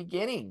talked about at the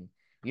beginning.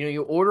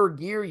 You order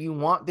gear, you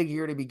want the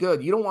gear to be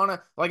good. You don't want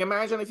to,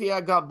 imagine if he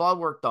had got blood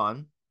work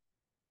done.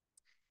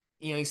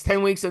 He's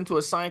 10 weeks into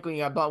a cycle, and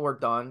he got blood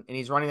work done, and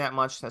he's running that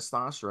much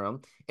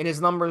testosterone, and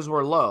his numbers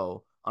were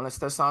low on his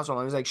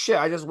testosterone. He's like, shit,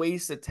 I just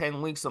wasted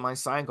 10 weeks of my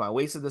cycle. I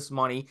wasted this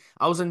money.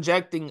 I was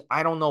injecting,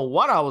 I don't know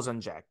what I was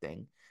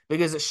injecting,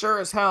 because it sure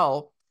as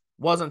hell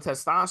wasn't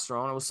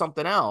testosterone. It was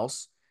something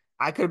else.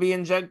 I could be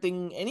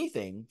injecting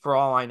anything for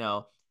all I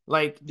know.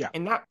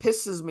 And that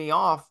pisses me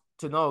off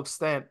to no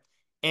extent.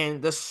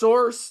 And the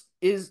source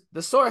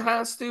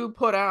has to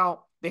put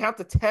out, they have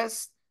to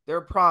test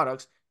their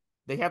products.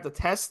 They have to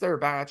test their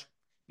batch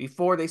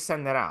before they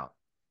send that out.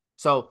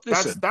 So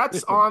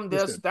that's on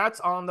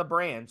the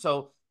brand.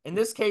 So in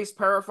this case,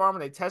 Pharma,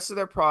 they tested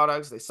their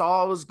products. They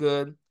saw it was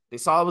good. They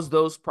saw it was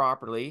dosed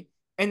properly.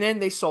 And then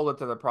they sold it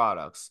to the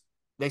products.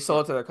 They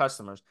sold it to their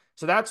customers.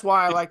 So that's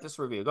why I like this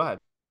review. Go ahead.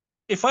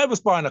 If I was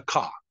buying a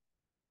car,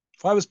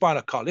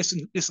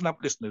 listen up,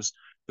 listeners,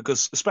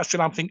 because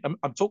especially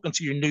I'm talking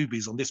to you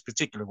newbies on this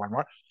particular one,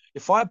 right?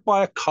 If I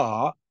buy a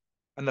car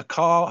and the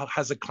car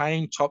has a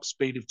claimed top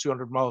speed of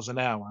 200 miles an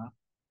hour,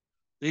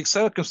 the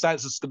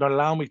circumstances going to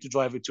allow me to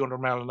drive at 200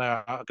 miles an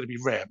hour are going to be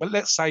rare. But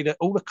let's say that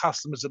all the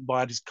customers that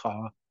buy this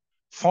car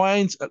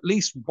find at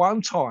least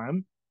one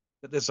time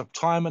that there's a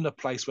time and a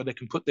place where they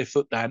can put their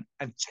foot down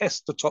and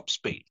test the top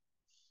speed.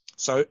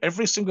 So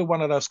every single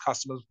one of those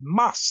customers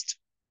must,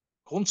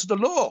 according to the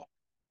law,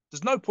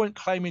 there's no point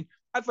claiming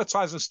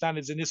advertising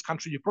standards in this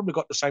country, you've probably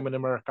got the same in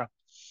America.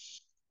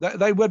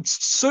 They would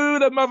sue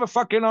the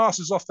motherfucking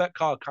asses off that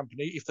car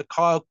company if the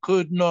car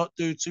could not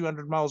do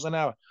 200 miles an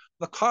hour.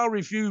 The car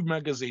review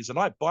magazines, and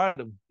I buy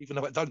them, even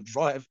though I don't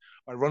drive,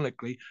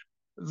 ironically,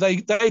 they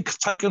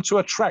take them to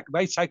a track,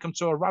 they take them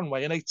to a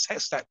runway, and they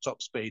test that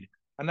top speed.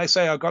 And they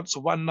say, I got to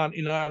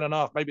 199 and a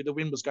half, maybe the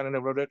wind was going in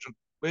a direction.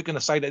 We're going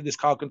to say that this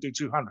car can do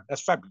 200.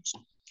 That's fabulous.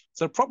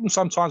 So the problem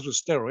sometimes with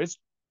steroids,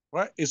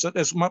 right, is that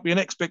there might be an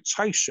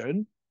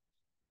expectation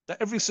that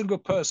every single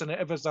person that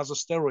ever does a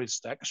steroid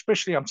stack,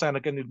 especially I'm saying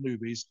again in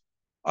newbies,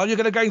 oh, you're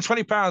going to gain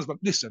 20 pounds. But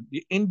listen,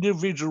 the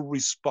individual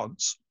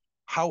response,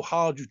 how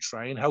hard you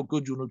train, how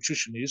good your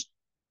nutrition is,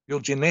 your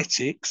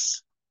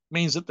genetics,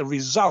 means that the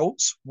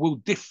results will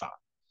differ.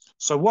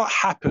 So what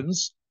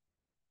happens,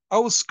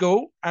 old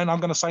school, and I'm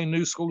going to say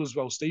new school as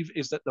well, Steve,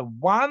 is that the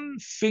one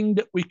thing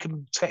that we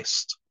can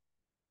test,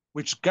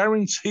 which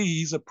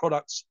guarantees a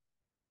product's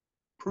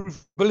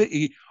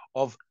provability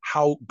of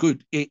how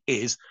good it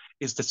is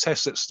the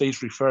test that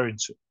Steve's referring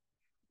to.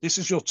 This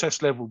is your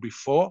test level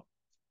before.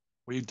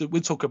 We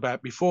talk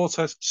about before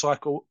test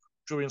cycle,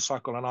 during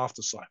cycle, and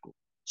after cycle.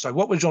 So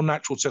what was your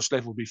natural test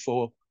level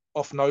before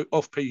off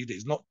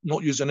PEDs,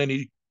 not using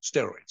any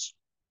steroids?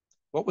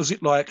 What was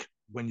it like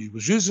when you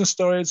was using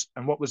steroids,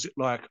 and what was it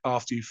like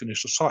after you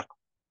finished the cycle?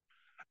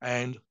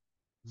 And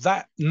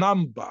that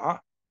number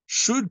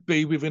should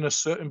be within a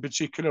certain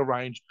particular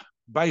range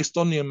based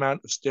on the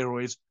amount of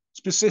steroids,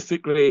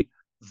 specifically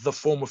the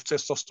form of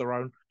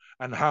testosterone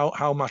and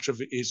how much of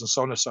it is, and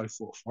so on and so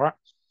forth, right?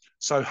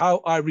 So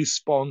how I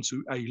respond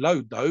to a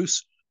low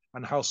dose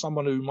and how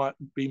someone who might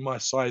be my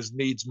size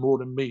needs more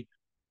than me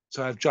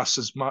to have just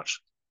as much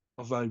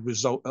of a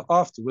result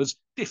afterwards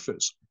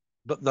differs.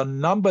 But the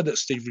number that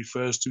Steve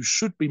refers to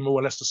should be more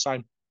or less the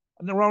same.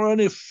 And there are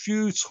only a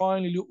few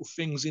tiny little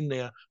things in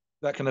there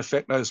that can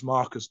affect those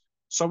markers.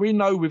 So we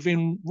know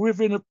within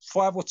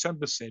 5 or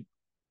 10%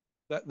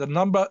 that the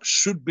number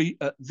should be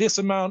at this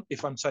amount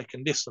if I'm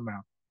taking this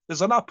amount.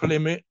 There's an upper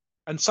limit,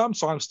 and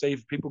sometimes,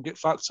 Steve, people get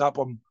fucked up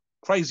on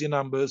crazy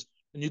numbers,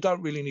 and you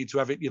don't really need to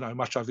have it,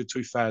 much over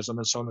 2,000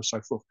 and so on and so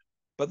forth.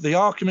 But the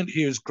argument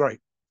here is great,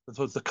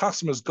 because the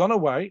customer's gone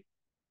away,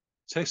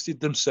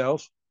 tested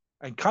themselves,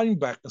 and came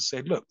back and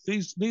said, look,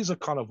 these are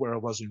kind of where I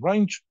was in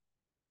range.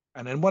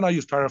 And then when I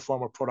used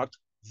Pharma product,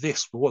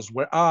 this was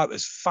where it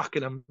was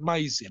fucking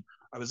amazing.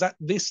 I was at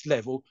this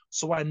level,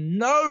 so I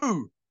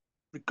know,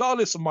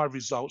 regardless of my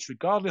results,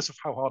 regardless of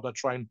how hard I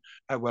train,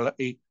 how well I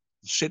eat,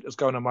 the shit that's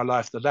going on in my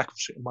life, the lack of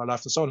shit in my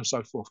life, and so on and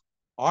so forth,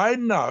 I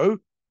know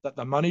that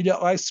the money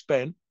that I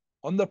spent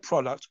on the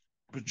product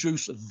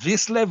produced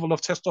this level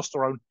of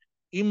testosterone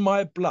in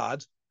my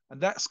blood, and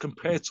that's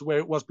compared to where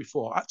it was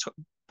before.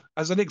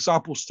 As an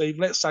example, Steve,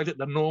 let's say that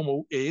the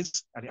normal is,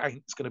 and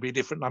it's going to be a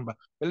different number,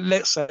 but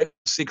let's say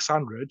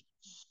 600,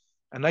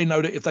 and they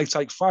know that if they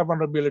take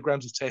 500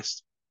 milligrams of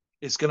test,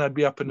 it's going to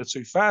be up in the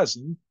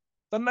 2,000,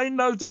 then they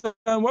know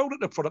damn well that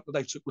the product that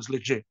they took was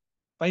legit.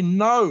 They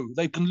know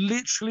they can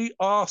literally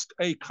ask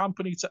a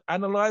company to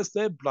analyze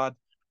their blood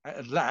at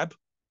a lab,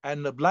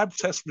 and the lab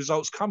test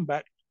results come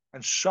back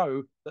and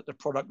show that the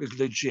product is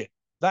legit.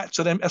 That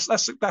to them,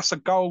 that's a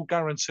gold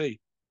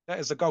guarantee. That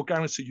is a gold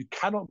guarantee. You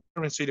cannot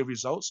guarantee the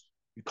results.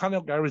 You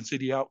cannot guarantee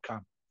the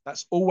outcome.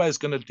 That's always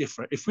going to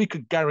differ. If we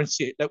could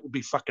guarantee it, that would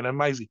be fucking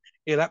amazing.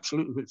 It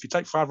absolutely. If you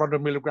take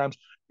 500 milligrams,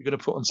 you're going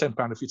to put on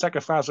 £10. If you take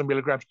 1,000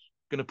 milligrams,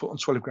 you're going to put on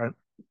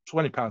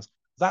 £20.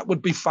 That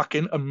would be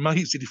fucking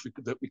amazing if we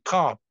could do it. We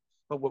can't.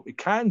 But what we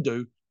can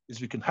do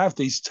is we can have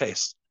these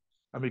tests,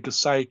 and we can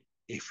say,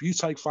 if you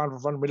take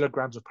 500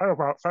 milligrams of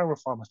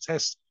Pharma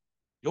test,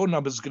 your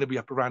numbers are going to be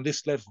up around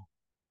this level.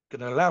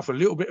 Going to allow for a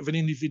little bit of an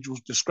individual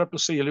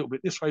discrepancy, a little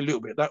bit this way, a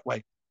little bit that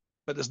way.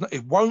 But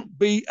it won't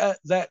be at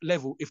that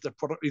level if the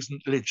product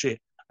isn't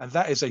legit. And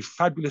that is a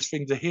fabulous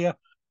thing to hear.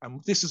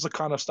 And this is the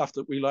kind of stuff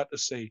that we like to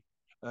see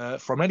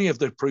from any of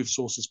the approved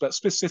sources, but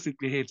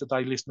specifically here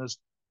today, listeners,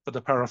 for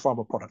the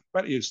Pharma product.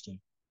 Back to you, Steve.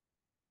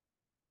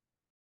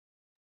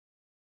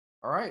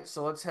 All right,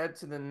 so let's head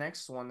to the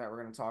next one that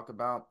we're going to talk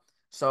about.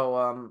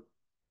 So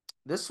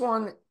this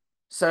one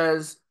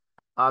says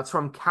it's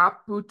from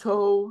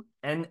Caputo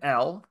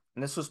NL,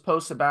 and this was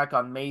posted back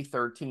on May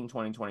 13,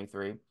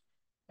 2023.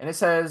 And it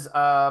says,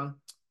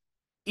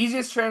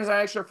 easiest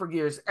transaction for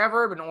gears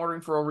ever. Been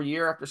ordering for over a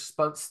year after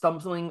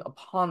stumbling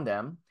upon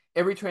them.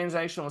 Every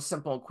transaction was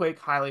simple and quick.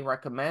 Highly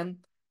recommend.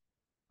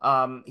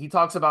 He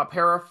talks about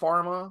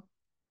Pharma.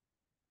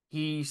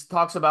 He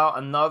talks about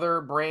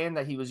another brand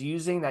that he was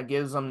using that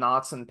gives him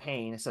knots and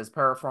pain. It says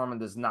Pharma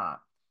does not.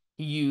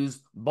 He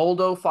used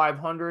Boldo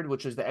 500,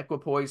 which is the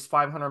Equipoise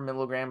 500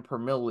 milligram per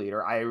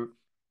milliliter.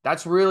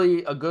 That's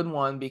really a good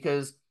one,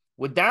 because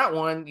with that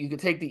one, you could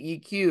take the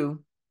EQ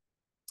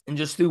and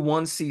just do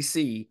 1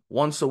 cc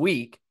once a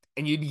week,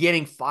 and you'd be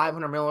getting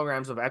 500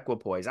 milligrams of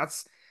Equipoise.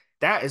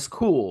 That is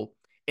cool.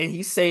 And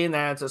he's saying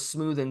that it's a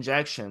smooth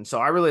injection. So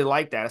I really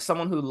like that. As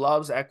someone who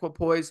loves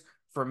Equipoise,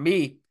 for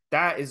me,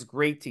 that is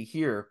great to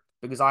hear,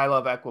 because I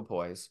love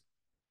Equipoise.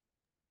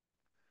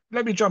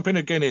 Let me jump in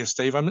again here,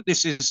 Steve.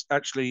 This is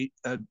actually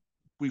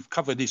we've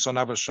covered this on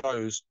other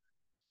shows,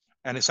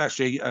 and it's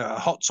actually a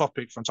hot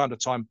topic from time to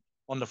time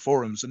on the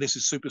forums, and this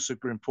is super,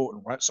 super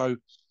important, right? So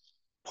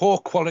poor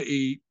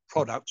quality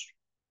products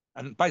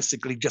and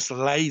basically just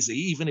lazy,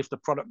 even if the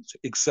product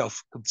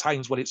itself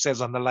contains what it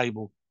says on the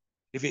label.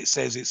 If it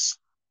says it's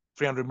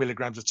 300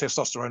 milligrams of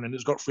testosterone and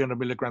it's got 300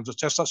 milligrams of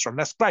testosterone,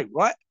 that's great,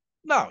 right?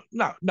 No.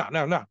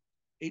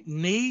 It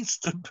needs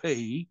to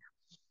be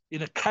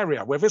in a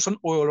carrier, whether it's an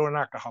oil or an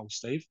alcohol,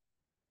 Steve,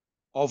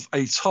 of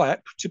a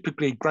type,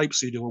 typically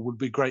grapeseed oil would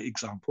be a great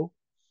example,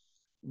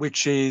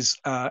 which is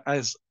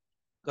as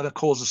going to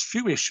cause as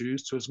few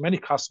issues to as many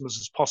customers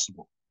as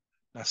possible.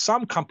 Now,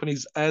 some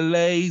companies are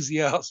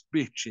lazy ass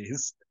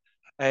bitches,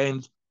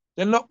 and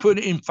they're not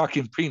putting it in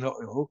fucking peanut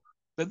oil,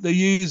 but they're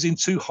using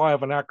too high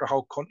of an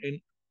alcohol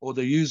content, or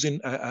they're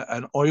using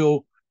an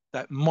oil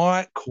that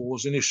might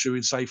cause an issue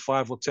in, say,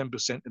 5 or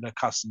 10% of their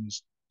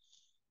customers.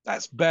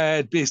 That's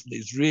bad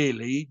business,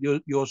 really.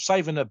 You're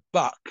saving a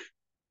buck,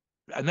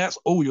 and that's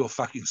all you're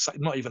fucking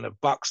not even a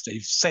buck,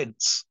 Steve,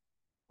 cents,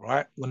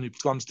 right? When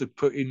it comes to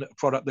putting a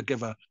product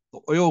together, the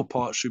oil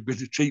part should be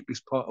the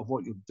cheapest part of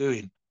what you're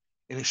doing.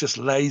 And it's just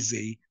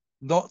lazy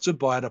not to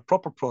buy the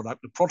proper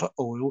product, the proper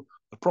oil,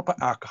 the proper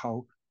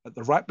alcohol at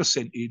the right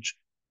percentage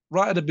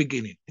right at the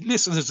beginning.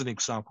 Listen as an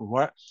example,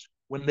 right?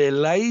 When they're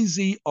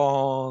lazy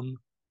on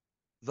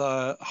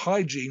the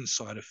hygiene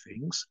side of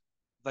things,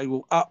 they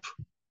will up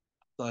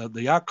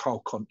the alcohol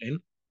content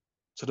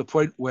to the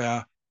point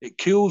where it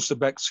kills the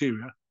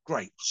bacteria.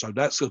 Great. So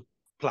that's a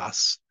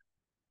plus.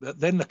 But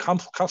then the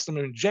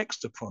customer injects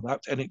the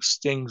product and it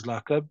stings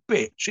like a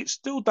bitch. It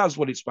still does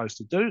what it's supposed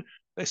to do.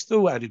 They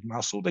still added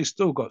muscle. They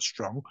still got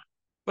strong,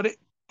 but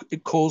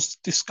it caused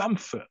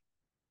discomfort.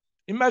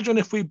 Imagine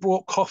if we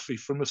bought coffee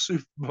from a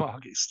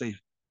supermarket, Steve,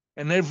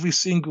 and every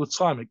single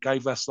time it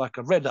gave us like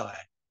a red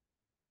eye.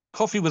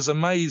 Coffee was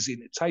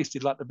amazing. It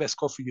tasted like the best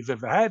coffee you've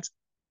ever had,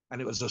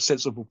 and it was a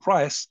sensible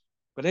price.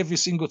 But every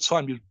single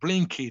time you're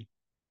blinking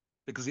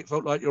because it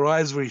felt like your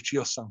eyes were itchy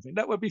or something,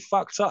 that would be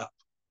fucked up,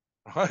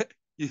 right?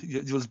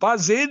 You was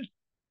buzzing,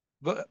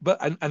 but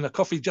the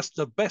coffee, just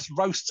the best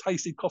roast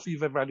tasting coffee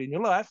you've ever had in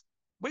your life,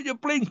 but you're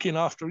blinking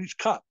after each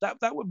cup. That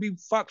would be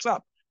fucked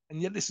up.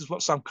 And yet this is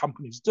what some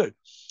companies do.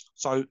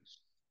 So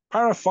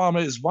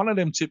Pharma is one of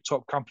them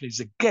tip-top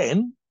companies,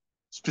 again,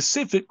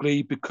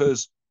 specifically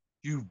because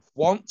you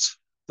want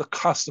the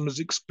customer's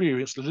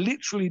experience,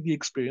 literally the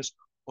experience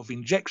of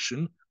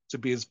injection, to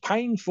be as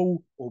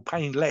painful or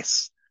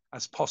painless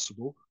as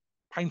possible,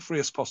 pain-free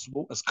as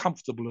possible, as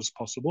comfortable as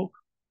possible.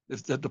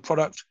 The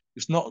product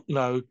is not,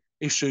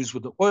 issues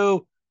with the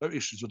oil, no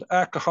issues with the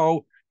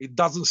alcohol. It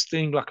doesn't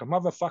sting like a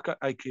motherfucker,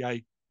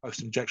 aka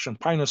post-injection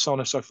pain, and so on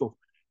and so forth.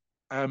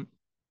 And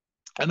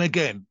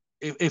again,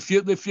 if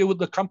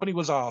the company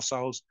was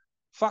arseholes,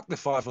 fuck the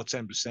 5 or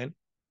 10%.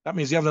 That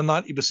means you have the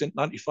 90%,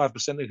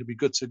 95%, they could be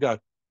good to go.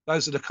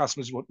 Those are the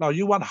customers you want. No,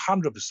 you want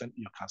 100% of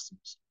your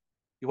customers.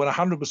 You want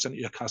 100% of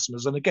your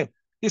customers. And again,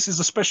 this is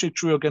especially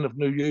true again of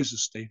new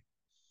users, Steve.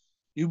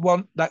 You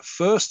want that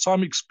first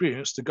time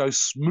experience to go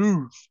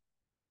smooth.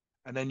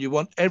 And then you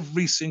want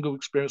every single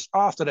experience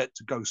after that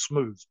to go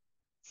smooth.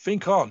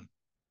 Think on.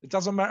 It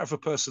doesn't matter if a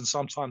person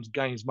sometimes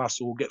gains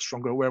muscle or gets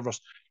stronger or wherever else.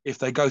 If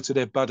they go to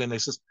their bud and they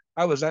says,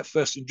 how was that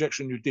first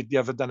injection you did the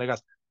other day? And they go,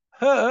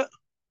 hurt,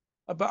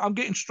 but I'm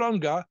getting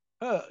stronger.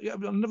 Hurt. Yeah,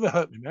 it'll never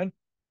hurt me, man.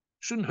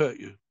 Shouldn't hurt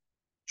you.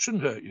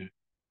 Shouldn't hurt you.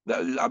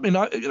 I mean,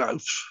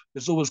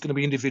 there's always going to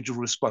be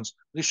individual response.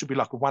 This should be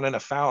like a 1 in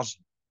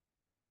 1,000,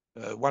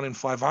 1 in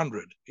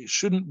 500. It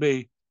shouldn't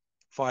be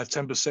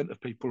 5-10%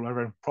 of people are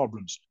having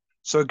problems.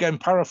 So again,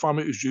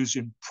 Pharma is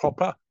using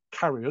proper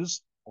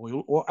carriers,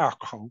 oil or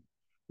alcohol,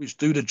 which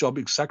do the job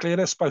exactly as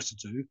they're supposed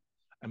to do,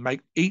 and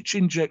make each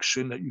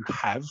injection that you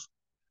have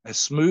as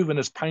smooth and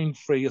as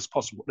pain-free as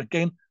possible. And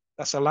again,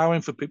 that's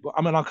allowing for people.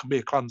 I mean, I can be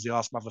a clumsy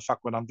ass motherfucker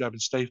when I'm jabbing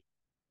Steve.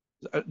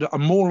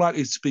 I'm more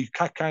likely to be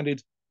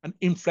cack-handed and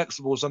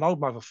inflexible as an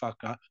old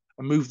motherfucker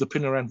and move the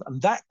pin around,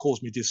 and that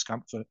caused me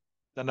discomfort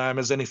than I am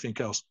as anything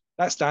else.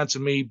 That's down to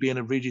me being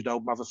a rigid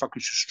old motherfucker who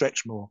should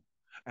stretch more.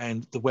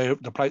 And the way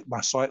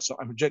my sites that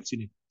I'm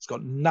injecting in, it's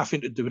got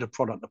nothing to do with the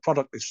product. The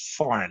product is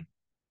fine.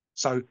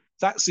 So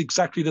that's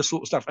exactly the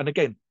sort of stuff. And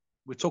again,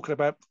 we're talking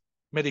about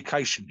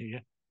medication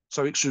here.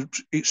 So it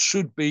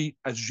should be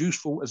as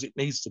useful as it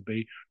needs to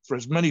be for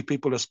as many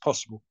people as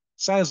possible.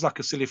 Sounds like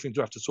a silly thing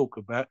to have to talk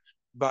about.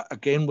 But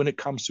again, when it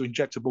comes to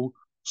injectable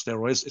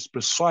steroids, it's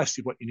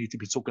precisely what you need to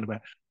be talking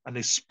about. And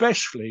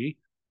especially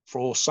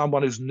for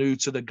someone who's new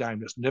to the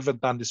game, that's never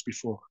done this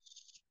before.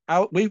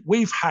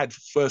 We've had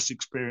first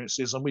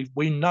experiences, and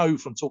we know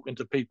from talking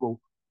to people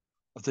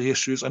of the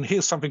issues. And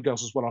here's something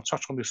else as well. I'll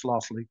touch on this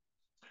lastly.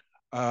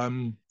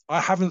 I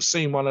haven't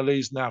seen one of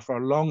these now for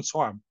a long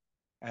time,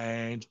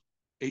 and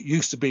it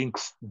used to be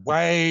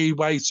way,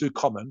 way too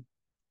common,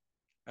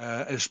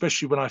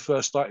 especially when I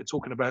first started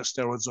talking about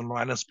steroids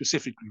online and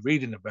specifically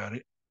reading about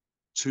it,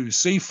 to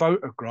see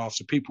photographs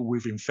of people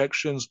with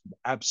infections,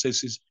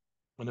 abscesses,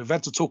 when they've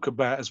had to talk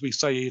about, as we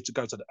say here, to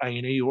go to the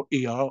A&E or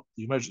ER,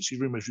 the emergency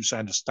room, as you say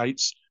in the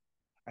States,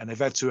 and they've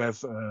had to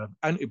have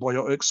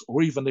antibiotics,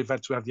 or even they've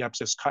had to have the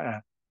abscess cut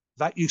out.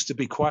 That used to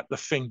be quite the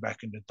thing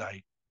back in the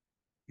day.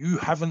 You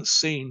haven't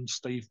seen,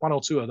 Steve, one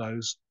or two of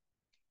those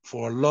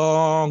for a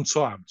long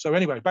time. So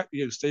anyway, back to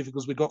you, Steve,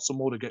 because we've got some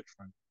more to get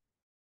through.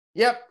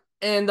 Yep.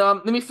 And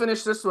let me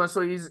finish this one.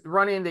 So he's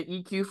running the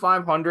EQ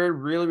 500.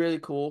 Really, really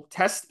cool.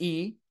 Test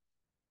E,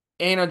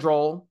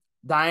 Anadrol,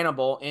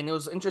 Dianabol. And it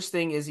was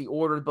interesting is he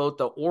ordered both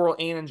the oral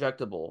and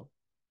injectable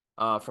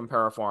from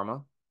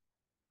Parapharma.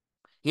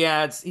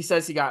 He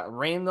says he got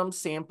random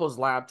samples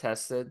lab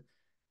tested. He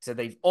said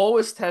they've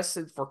always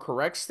tested for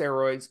correct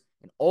steroids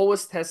and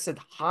always tested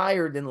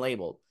higher than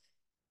labeled.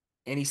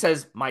 And he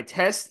says my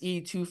test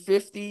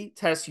E250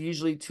 tests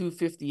usually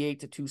 258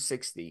 to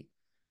 260.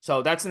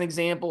 So that's an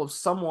example of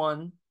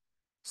someone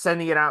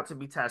sending it out to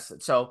be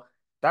tested. So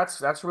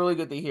that's really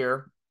good to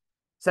hear.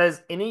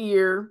 Says in a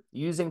year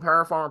using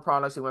Parapharma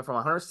products, he went from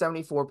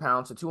 174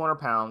 pounds to 200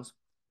 pounds,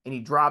 and he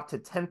dropped to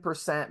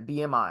 10%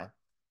 BMI.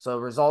 So the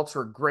results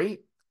were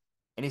great.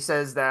 And he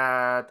says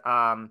that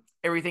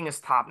everything is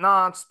top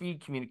notch,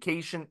 speed,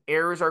 communication,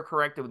 errors are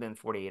corrected within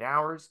 48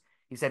 hours.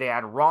 He said he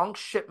had wrong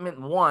shipment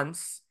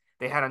once.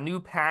 They had a new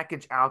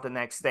package out the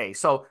next day.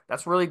 So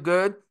that's really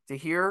good to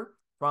hear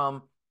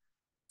from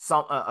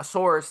a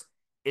source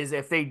is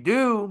if they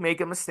do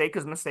make a mistake,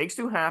 because mistakes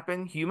do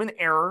happen, human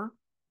error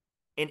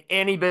in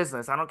any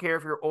business. I don't care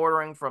if you're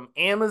ordering from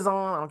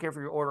Amazon. I don't care if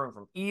you're ordering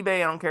from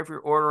eBay. I don't care if you're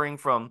ordering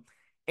from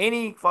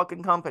any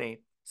fucking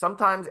company.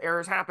 Sometimes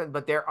errors happen,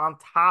 but they're on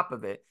top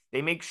of it.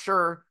 They make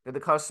sure that the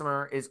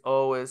customer is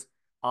always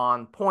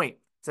on point.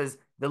 It says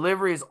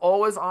delivery is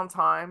always on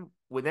time,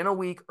 within a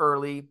week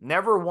early,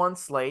 never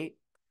once late.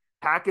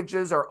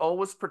 Packages are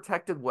always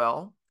protected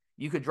well.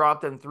 You could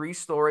drop them 3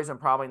 stories and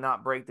probably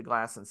not break the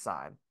glass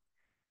inside.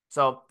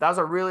 So that was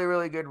a really,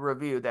 really good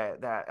review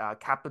that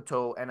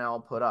Capito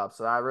NL put up.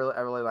 So I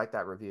really like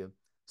that review.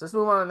 So let's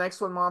move on to the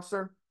next one,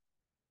 Mobster.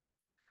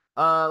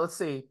 Let's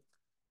see.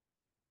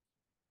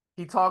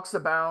 He talks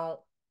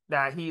about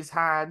that he's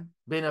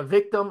been a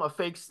victim of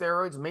fake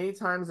steroids many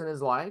times in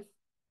his life,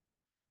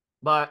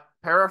 but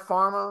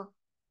Parapharma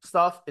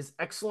stuff is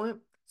excellent.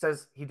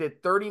 Says he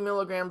did 30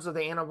 milligrams of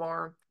the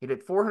Anavar. He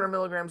did 400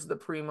 milligrams of the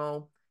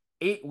Primo,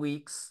 8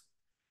 weeks.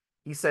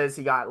 He says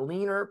he got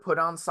leaner, put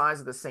on size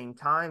at the same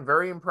time.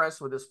 Very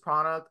impressed with this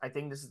product. I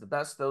think this is the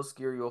best dose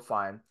gear you'll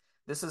find.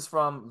 This is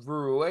from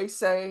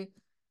Vuruese,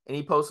 and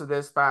he posted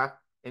this back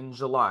in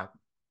July.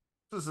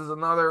 This is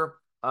another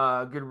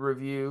good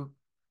review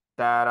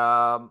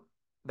that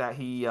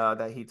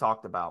he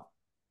talked about.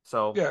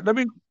 So yeah, let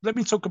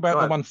me talk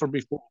about the one from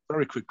before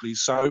very quickly.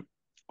 So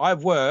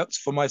I've worked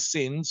for my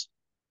sins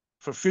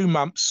for a few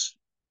months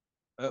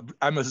at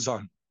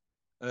Amazon.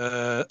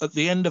 At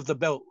the end of the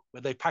belt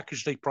where they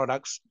packaged the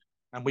products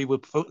and we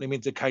would put them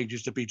into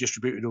cages to be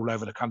distributed all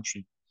over the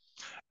country.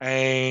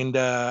 And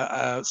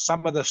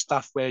some of the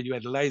stuff where you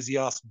had lazy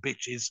ass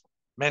bitches,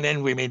 men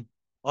and women,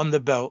 on the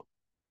belt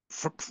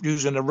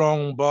using the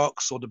wrong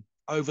box or the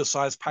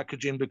oversized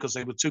packaging because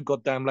they were too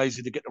goddamn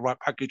lazy to get the right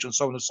package and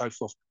so on and so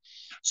forth.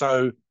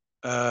 So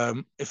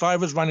if I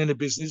was running a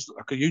business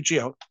like a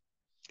UGL,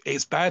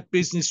 it's bad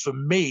business for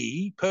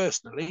me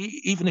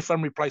personally, even if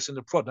I'm replacing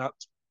the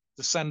product,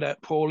 to send out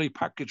poorly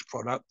packaged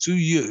product to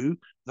you,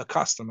 the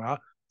customer,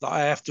 that I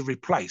have to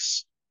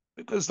replace,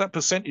 because that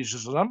percentage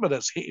is a number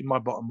that's hitting my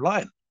bottom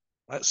line.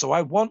 Right? So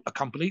I want a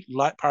company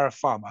like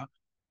Parapharma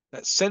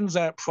that sends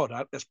out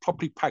product that's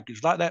properly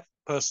packaged, like that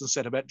person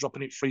said about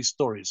dropping it 3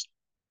 stories.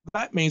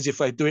 That means if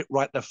they do it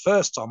right the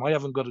first time, I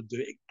haven't got to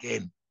do it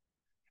again.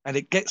 And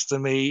it gets to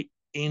me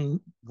in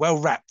well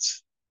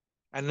wrapped.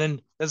 And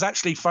then there's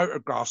actually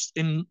photographs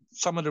in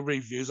some of the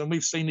reviews, and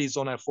we've seen these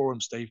on our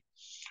forum, Steve,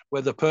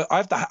 where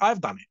I've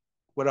done it,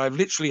 where I've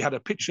literally had a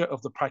picture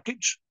of the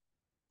package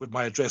with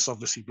my address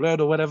obviously blurred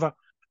or whatever,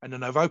 and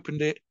then I've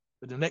opened it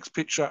with the next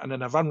picture, and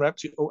then I've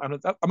unwrapped it all. And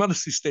I'm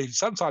honestly, Steve,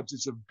 sometimes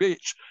it's a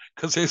bitch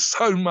because there's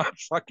so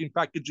much fucking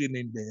packaging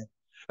in there.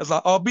 It's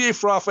like, I'll be here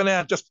for half an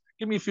hour. Just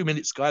give me a few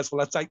minutes, guys,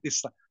 while I take this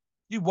stuff.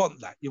 You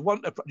want that. You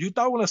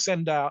don't want to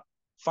send out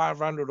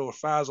 $500 or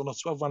 $1,000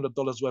 or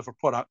 $1,200 worth of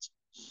product.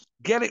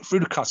 Get it through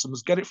the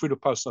customers, get it through the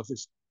post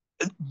office,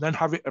 and then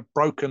have it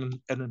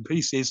broken and in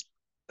pieces,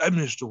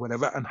 damaged or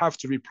whatever, and have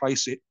to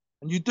replace it.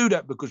 And you do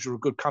that because you're a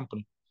good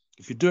company.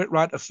 If you do it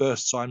right the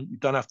first time, you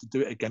don't have to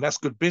do it again. That's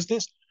good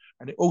business.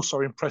 And it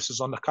also impresses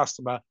on the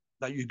customer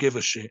that you give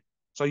a shit.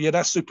 So yeah,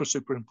 that's super,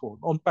 super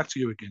important. On back to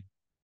you again.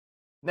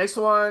 Next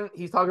one,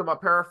 he's talking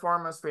about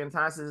Parapharma's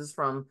fantastic. This is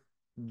from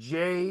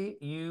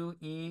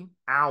JUE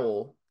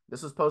Owl.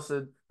 This was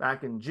posted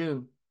back in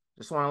June.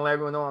 Just want to let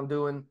everyone know I'm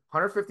doing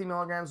 150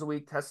 milligrams a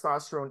week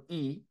testosterone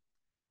E,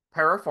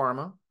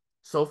 Parapharma.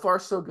 So far,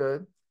 so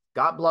good.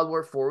 Got blood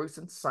work 4 weeks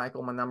into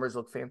cycle. My numbers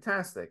look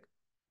fantastic.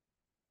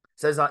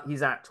 Says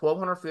he's at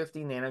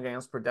 1,250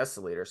 nanograms per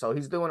deciliter. So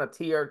he's doing a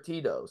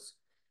TRT dose.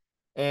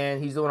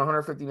 And he's doing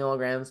 150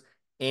 milligrams.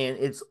 And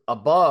it's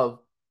above,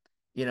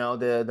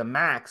 the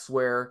max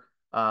where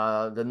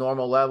the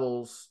normal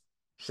levels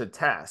should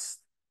test.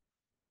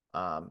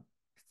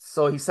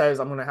 So he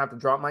says, I'm going to have to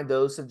drop my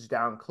dosage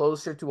down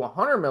closer to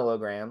 100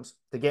 milligrams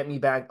to get me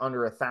back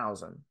under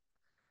 1,000.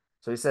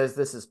 So he says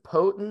this is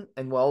potent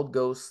and well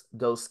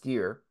dosed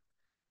gear.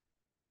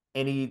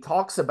 And he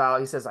talks about,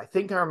 he says, I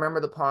think I remember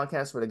the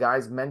podcast where the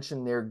guys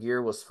mentioned their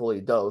gear was fully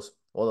dosed.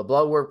 Well, the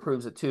blood work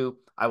proves it too.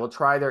 I will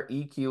try their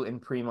EQ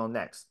and Primo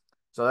next.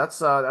 So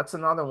that's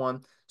another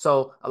one.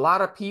 So a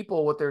lot of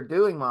people, what they're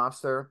doing,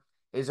 Mobster,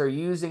 is they're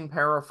using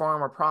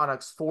Parapharma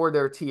products for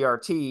their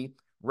TRT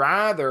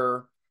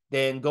rather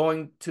than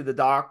going to the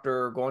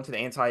doctor, going to the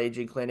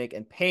anti-aging clinic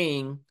and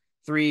paying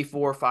 3,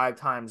 4, 5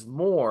 times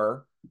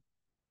more.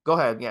 Go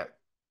ahead. Yeah.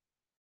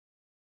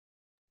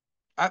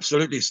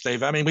 Absolutely,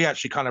 Steve. I mean, we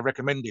actually kind of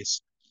recommend this.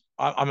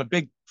 I'm a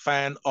big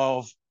fan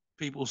of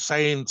people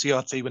saying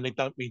TRT when they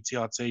don't mean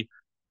TRT.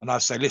 And I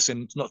say,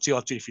 listen, it's not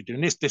TRT if you're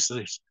doing this.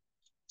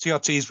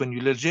 TRT is when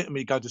you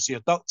legitimately go to see a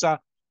doctor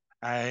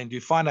and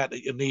you find out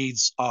that your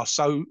needs are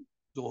so,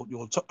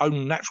 your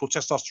own natural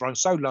testosterone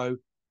so low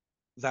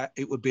that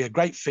it would be a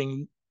great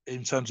thing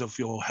in terms of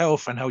your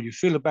health and how you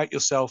feel about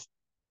yourself,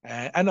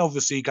 and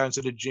obviously going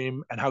to the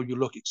gym and how you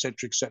look,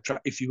 etc.,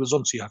 if you was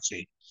on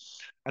TRT.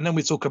 And then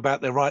we talk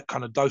about the right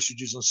kind of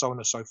dosages and so on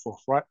and so forth,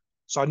 right?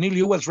 So I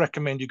nearly always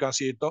recommend you go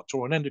see a doctor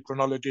or an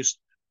endocrinologist,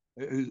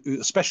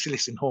 a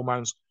specialist in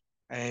hormones,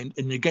 and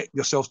you get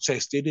yourself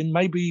tested. And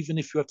maybe even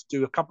if you have to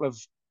do a couple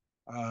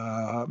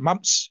of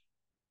months,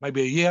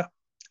 maybe a year,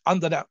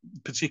 under that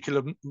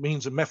particular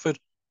means and method,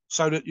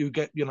 so that you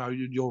get,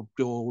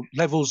 your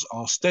levels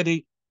are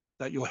steady,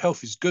 that your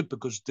health is good,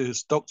 because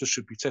this doctor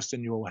should be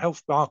testing your health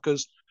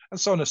markers and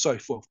so on and so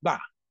forth. Now,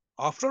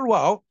 after a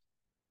while,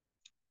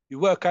 you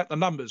work out the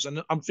numbers,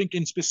 and I'm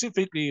thinking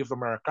specifically of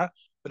America,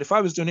 but if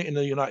I was doing it in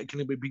the United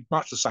Kingdom, it would be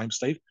much the same,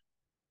 Steve.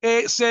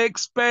 It's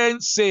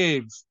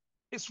expensive.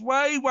 It's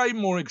way, way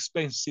more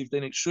expensive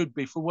than it should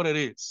be for what it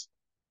is.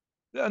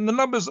 And the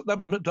numbers,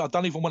 I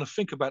don't even want to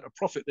think about the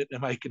profit that they're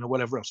making or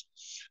whatever else.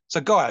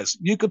 So, guys,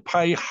 you could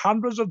pay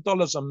hundreds of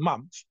dollars a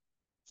month,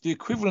 the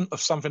equivalent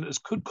of something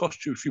that could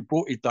cost you, if you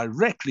bought it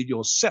directly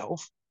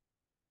yourself,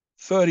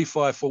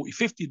 $35,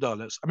 $40,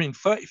 $50. I mean,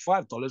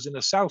 $35 in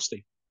a sales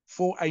team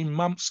for a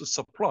month's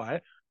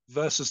supply,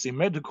 versus the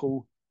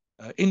medical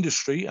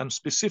industry, and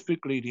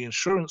specifically the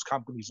insurance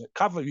companies that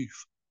cover you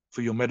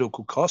for your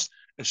medical costs,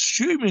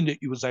 assuming that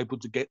you was able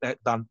to get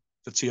that done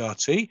for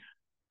TRT,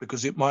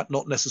 because it might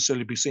not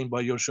necessarily be seen by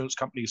your insurance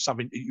company as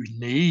something that you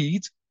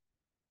need.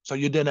 So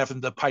you're then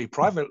having to pay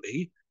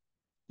privately.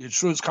 The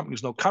insurance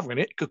company's not covering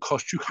it. It could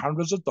cost you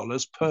hundreds of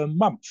dollars per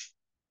month.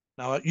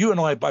 Now, you and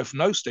I both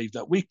know, Steve,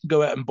 that we can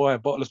go out and buy a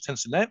bottle of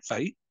tensionate,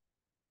 $35,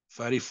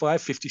 $50,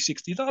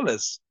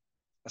 $60.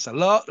 That's a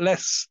lot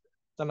less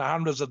than the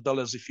hundreds of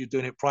dollars if you're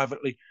doing it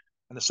privately.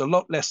 And it's a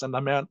lot less than the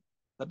amount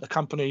that the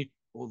company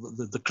or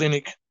the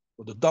clinic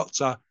or the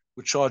doctor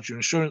would charge your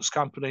insurance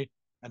company.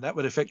 And that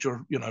would affect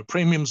your,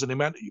 premiums and the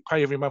amount that you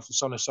pay every month and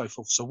so on and so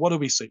forth. So what do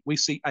we see? We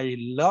see a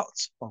lot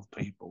of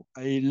people,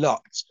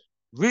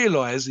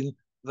 realizing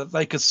that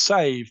they could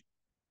save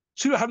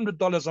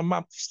 $200 a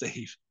month,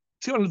 Steve,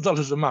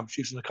 $200 a month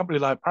using a company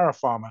like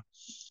Parapharma,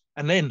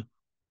 and then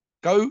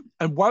go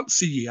and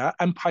once a year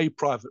and pay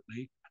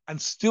privately,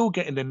 and still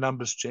getting their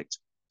numbers checked,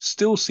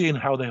 still seeing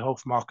how their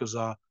health markers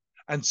are,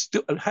 and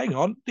still, hang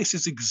on, this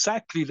is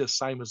exactly the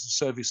same as the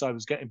service I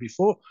was getting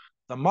before.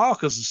 The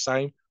markers are the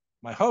same,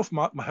 my health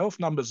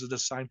numbers are the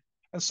same,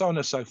 and so on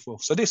and so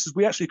forth. So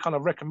we actually kind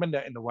of recommend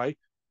that in a way.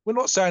 We're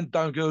not saying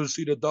don't go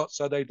see the doctor,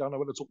 so they don't know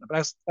what they're talking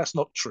about. That's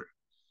not true.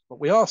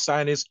 What we are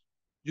saying is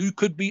you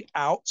could be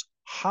out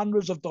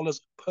hundreds of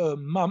dollars per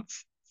month,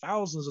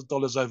 thousands of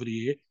dollars over the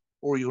year,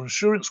 or your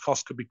insurance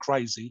costs could be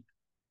crazy.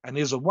 And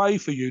there's a way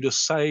for you to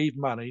save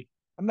money,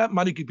 and that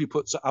money could be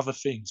put to other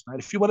things, man.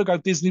 If you want to go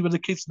Disney with the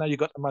kids, now you've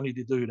got the money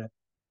to do that.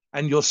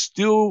 And you're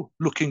still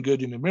looking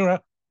good in the mirror.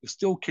 You're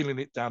still killing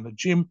it down the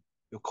gym.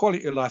 Your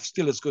quality of life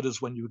still as good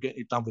as when you were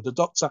getting it done with the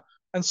doctor,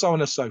 and so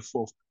on and so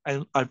forth.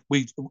 And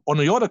we, on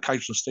the odd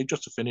occasion, Steve,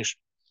 just to finish,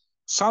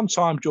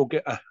 sometimes you'll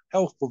get a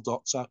helpful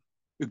doctor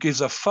who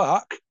gives a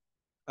fuck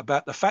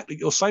about the fact that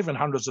you're saving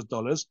hundreds of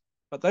dollars,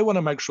 but they want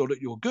to make sure that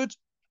you're good.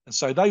 And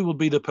so they will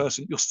be the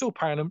person, you're still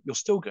paying them, you're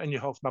still getting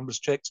your health numbers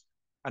checked,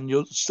 and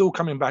you're still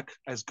coming back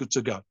as good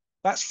to go.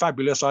 That's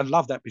fabulous. I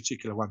love that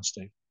particular one,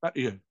 Steve. Back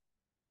to you.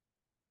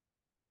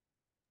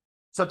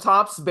 So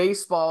Topps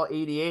Baseball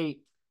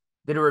 88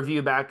 did a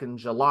review back in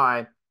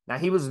July. Now,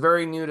 he was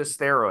very new to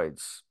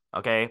steroids,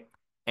 okay?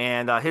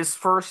 And his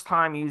first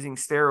time using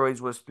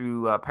steroids was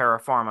through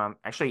Parapharma.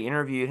 Actually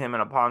interviewed him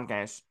in a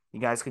podcast. You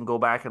guys can go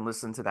back and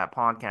listen to that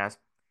podcast.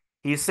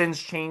 He's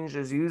since changed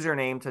his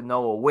username to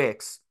Noah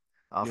Wicks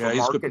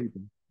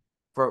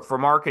for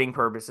marketing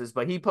purposes.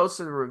 But he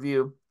posted a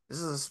review. This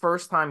is his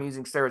first time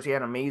using steroids. He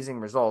had amazing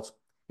results.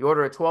 He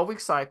ordered a 12-week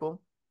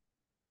cycle.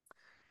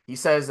 He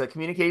says the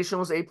communication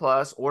was A+,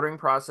 ordering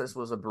process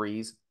was a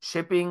breeze,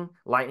 shipping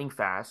lightning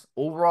fast,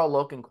 overall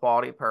look and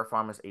quality of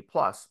Parapharma is A+.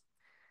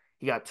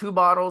 He got 2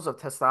 bottles of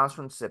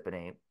testosterone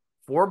cypionate,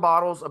 4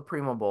 bottles of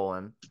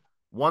Primobolan,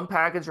 1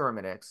 package of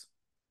Arimidex.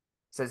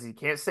 Says he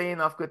can't say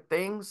enough good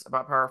things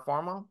about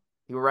Parapharma.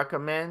 He would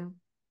recommend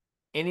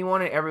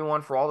anyone and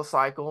everyone for all the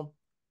cycle,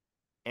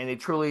 and they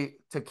truly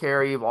took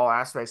care of all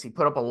aspects. He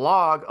put up a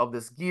log of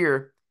this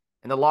gear,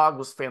 and the log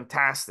was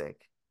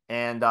fantastic.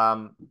 And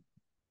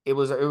it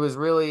was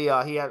really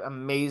he had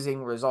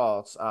amazing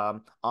results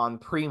on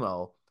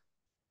Primo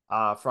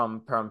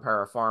from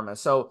Parapharma.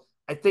 So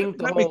I think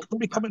the whole let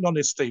me comment on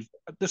this, Steve.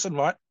 Listen,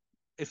 right?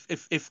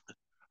 If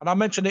and I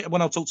mentioned it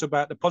when I talked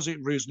about the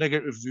positive reviews,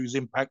 negative reviews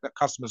impact that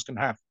customers can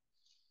have.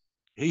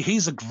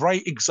 He's a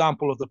great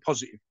example of the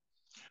positive.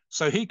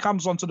 So he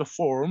comes onto the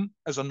forum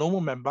as a normal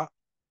member,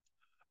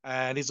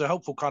 and he's a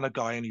helpful kind of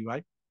guy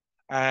anyway.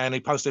 And he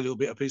posts a little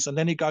bit of piece, and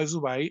then he goes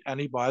away and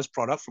he buys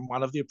product from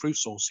one of the approved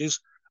sources,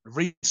 a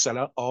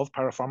reseller of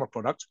Parapharma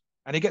product,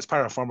 and he gets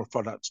Parapharma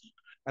product.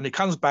 And he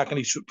comes back and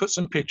he puts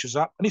some pictures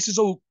up, and this is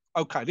all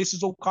okay. This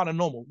is all kind of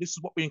normal. This is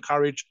what we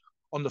encourage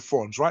on the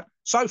forums, right?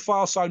 So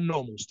far, so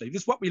normal, Steve.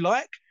 This is what we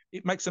like.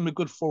 It makes him a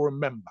good forum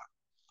member.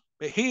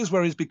 But here's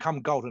where he's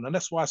become golden, and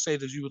that's why I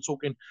said, as you were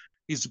talking,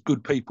 he's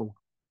good people,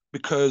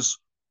 because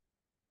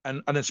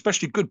and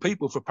especially good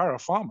people for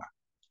Parapharma,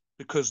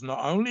 because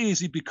not only has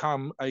he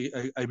become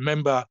a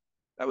member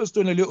that was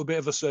doing a little bit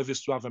of a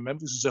service to other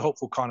members, he's a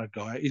helpful kind of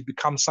guy, he's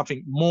become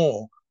something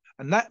more.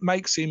 And that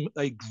makes him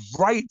a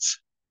great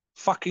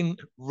fucking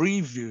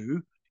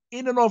review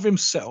in and of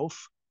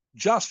himself,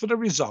 just for the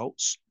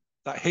results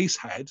that he's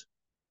had.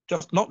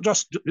 Just not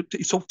just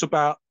he talked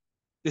about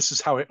this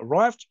is how it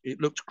arrived. It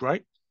looked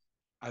great.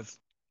 I've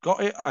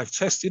got it. I've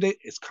tested it.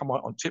 It's come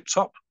out on tip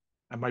top,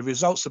 and my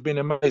results have been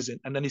amazing.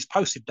 And then he's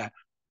posted that.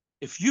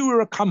 If you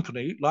were a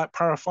company like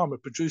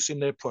Parapharma producing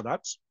their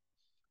products,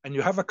 and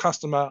you have a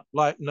customer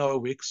like Noah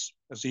Wicks,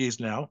 as he is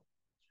now,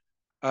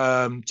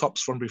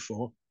 Tops from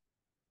before,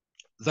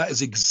 that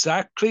is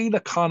exactly the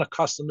kind of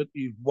customer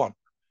you want.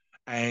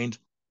 And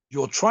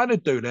you're trying to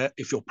do that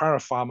if you're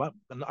Parapharma,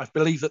 and I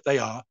believe that they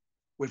are,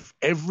 with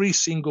every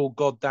single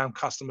goddamn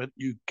customer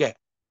you get,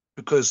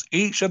 because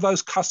each of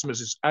those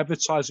customers is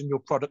advertising your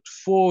product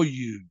for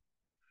you.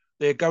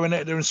 They're going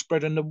out there and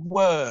spreading the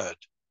word.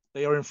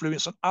 They are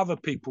influencing other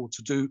people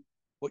to do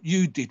what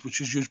you did, which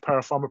is use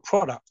Parapharma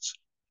products.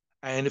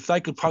 And if they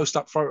could post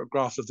up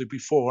photographs of the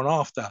before and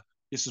after,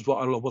 this is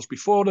what I was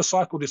before the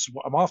cycle, this is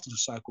what I'm after the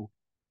cycle.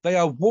 They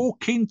are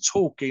walking,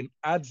 talking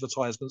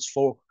advertisements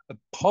for a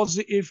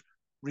positive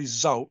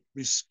result,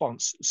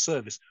 response,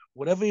 service,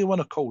 whatever you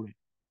want to call it.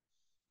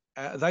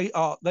 They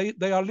are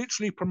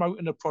literally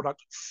promoting the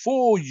product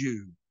for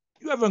you.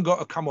 You haven't got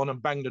to come on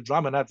and bang the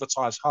drum and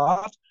advertise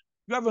hard.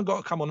 You haven't got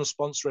to come on and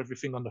sponsor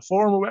everything on the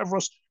forum or whatever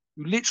else.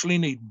 You literally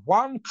need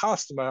one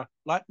customer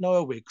like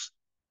Noah Wicks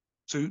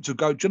to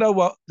go, do you know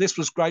what? This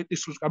was great.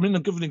 This was, I'm going to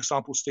give an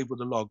example, Steve, with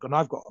a log, and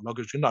I've got a log,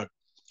 as you know.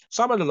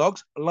 Some of the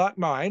logs, like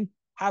mine,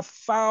 have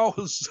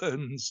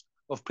thousands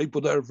of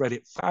people that have read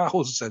it.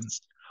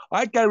 Thousands.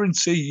 I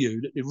guarantee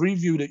you that the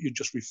review that you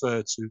just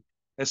referred to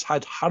has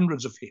had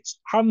hundreds of hits,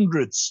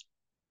 hundreds,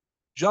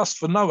 just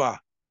for Noah.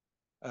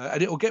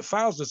 And it will get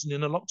thousands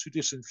in a not too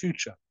distant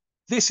future.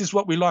 This is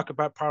what we like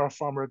about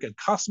Parapharma again.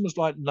 Customers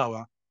like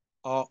Noah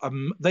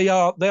they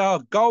are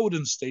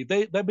golden, Steve.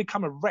 They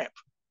become a rep.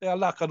 They are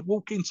like a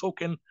walking,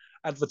 talking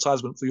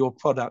advertisement for your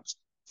product,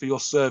 for your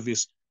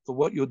service, for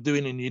what you're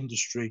doing in the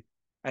industry.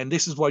 And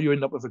this is why you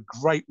end up with a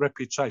great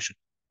reputation.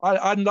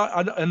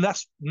 And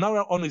that's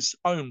Noah on his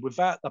own,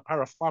 without the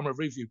Parapharma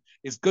review,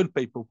 is good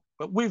people.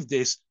 But with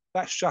this,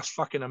 that's just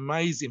fucking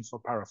amazing for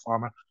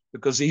Parapharma,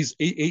 because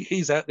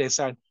he's out there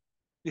saying,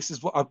 this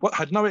is what I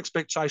had no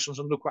expectations,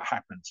 and look what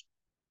happened.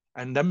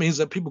 And that means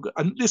that people,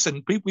 and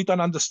listen, we don't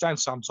understand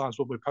sometimes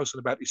when we're posting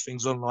about these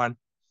things online.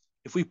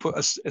 If we put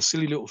a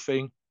silly little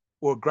thing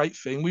or a great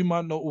thing, we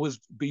might not always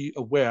be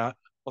aware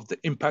of the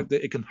impact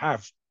that it can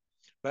have.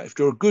 But if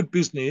you're a good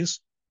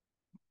business,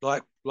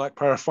 like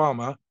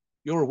Parapharma,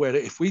 you're aware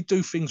that if we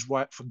do things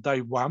right from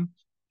day one,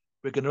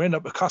 we're going to end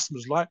up with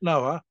customers like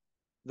Noah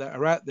that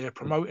are out there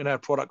promoting our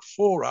product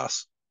for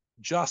us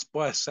just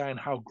by saying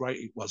how great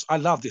it was. I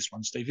love this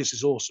one, Steve. This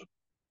is awesome.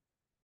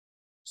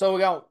 So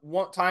we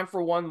got time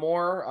for one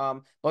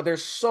more, but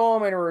there's so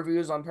many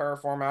reviews on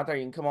Paraform out there.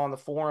 You can come on the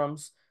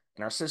forums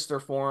and our sister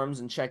forums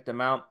and check them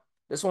out.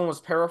 This one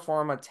was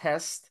Paraforma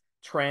Test,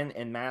 Trend,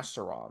 and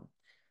Master on.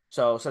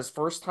 So it says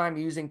first time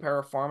using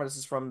Paraforma. This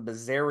is from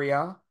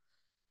Bazaria.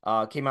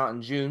 Came out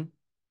in June.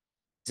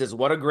 It says,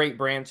 what a great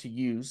brand to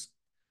use.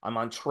 I'm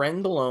on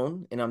Trend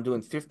alone, and I'm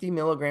doing 50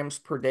 milligrams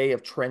per day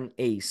of Trend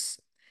Ace,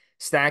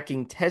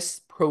 stacking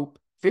Test Prope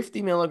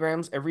 50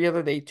 milligrams every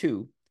other day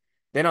too.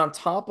 Then on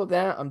top of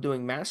that, I'm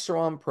doing Master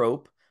on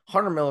Prope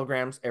 100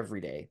 milligrams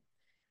every day.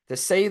 To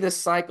say this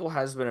cycle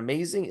has been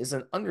amazing is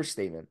an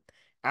understatement.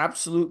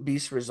 Absolute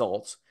beast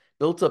results.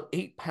 Built up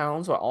 8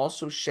 pounds while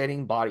also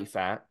shedding body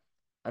fat.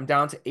 I'm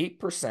down to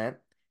 8%, and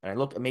I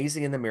look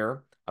amazing in the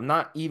mirror. I'm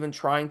not even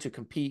trying to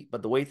compete,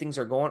 but the way things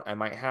are going, I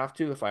might have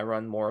to if I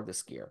run more of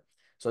this gear.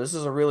 So this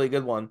is a really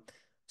good one.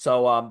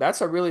 So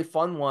that's a really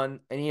fun one.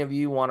 Any of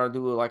you want to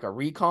do like a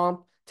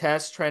recomp,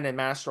 test, trend, and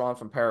master on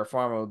from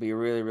Parapharma would be a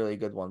really, really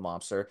good one,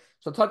 Mobster.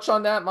 So touch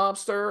on that,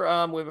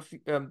 Mobster. We have a few,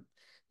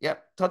 yeah,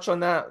 touch on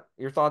that.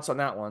 Your thoughts on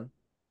that one.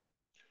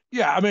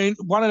 Yeah, I mean,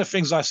 one of the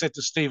things I said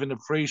to Steve in the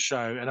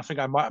pre-show, and I think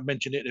I might have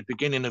mentioned it at the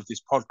beginning of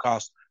this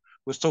podcast,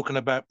 was talking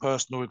about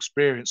personal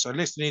experience. So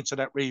listening to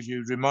that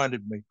review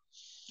reminded me.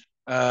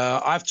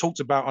 I've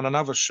talked about on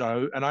another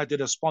show, and I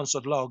did a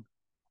sponsored log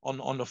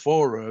on the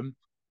forum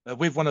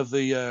with one of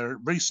the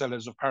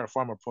resellers of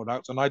Parapharma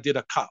products, and I did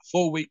a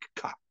 4-week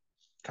cut.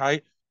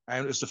 Okay,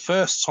 and it was the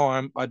first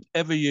time I'd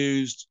ever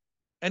used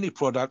any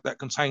product that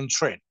contained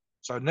tren.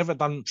 So I'd never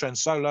done tren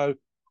solo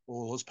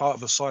or as part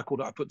of a cycle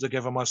that I put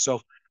together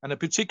myself. And a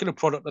particular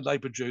product that they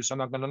produce,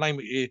 and I'm going to name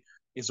it here,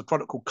 is a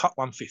product called Cut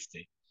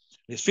 150.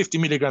 It's 50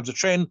 milligrams of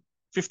tren,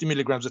 50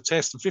 milligrams of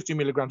test, and 50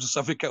 milligrams of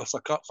something else I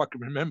can't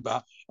fucking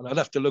remember, and I'd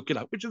have to look it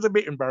up, which is a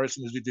bit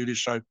embarrassing as we do this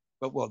show,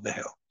 but what the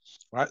hell,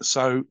 right?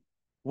 So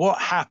what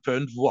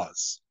happened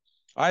was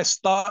I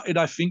started,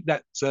 I think,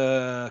 that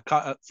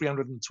cut at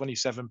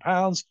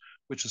 £327,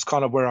 which is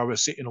kind of where I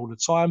was sitting all the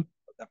time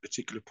at that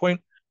particular point.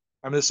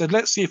 And they said,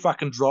 let's see if I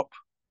can drop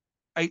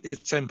 £8 to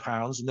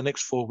 £10 in the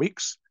next 4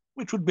 weeks,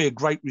 which would be a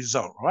great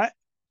result, right?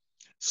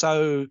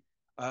 So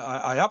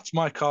I upped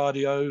my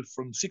cardio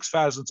from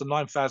 6,000 to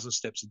 9,000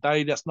 steps a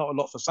day. That's not a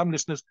lot for some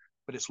listeners,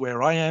 but it's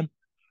where I am.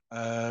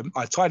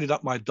 I tidied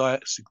up my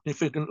diet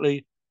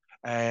significantly.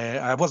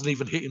 I wasn't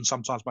even hitting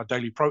sometimes my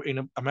daily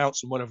protein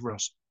amounts and whatever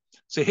else.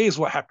 So here's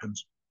what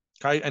happens,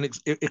 okay? And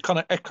it kind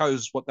of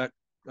echoes what that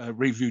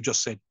review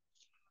just said.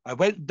 I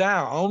went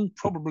down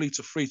probably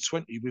to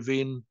 320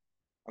 within,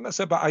 I'm going to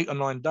say about 8 or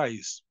 9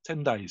 days,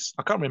 10 days.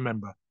 I can't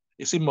remember.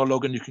 It's in my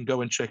log and you can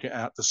go and check it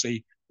out to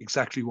see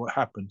exactly what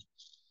happened.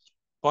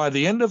 By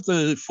the end of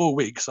the 4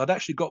 weeks, I'd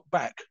actually got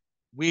back,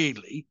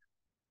 weirdly,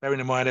 bearing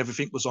in mind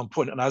everything was on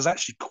point, and I was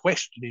actually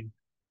questioning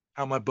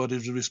how my body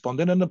was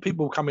responding, and the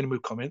people were coming in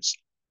with comments,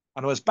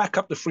 and I was back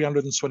up to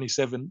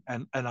 327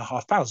 and a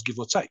half pounds, give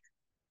or take.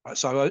 Right,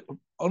 so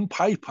on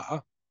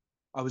paper,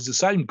 I was the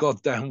same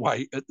goddamn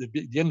weight at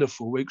the end of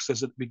 4 weeks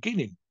as at the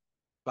beginning.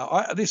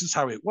 But this is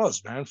how it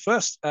was, man.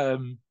 First, I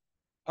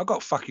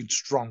got fucking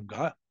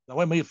stronger. I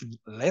went with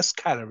less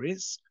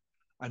calories.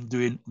 I'm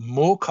doing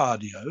more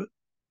cardio.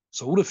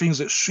 So all the things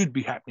that should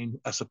be happening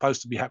are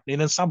supposed to be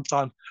happening. And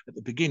sometimes at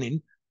the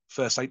beginning,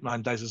 first 8,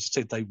 9 days, as I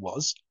said, they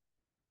was.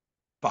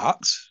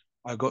 But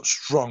I got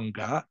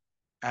stronger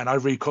and I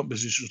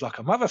recompositioned like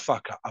a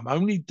motherfucker. I'm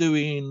only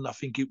doing, I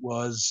think it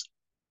was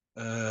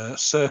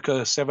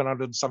circa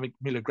 700 something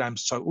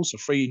milligrams total, so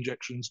 3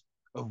 injections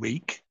a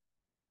week.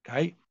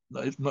 Okay,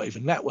 not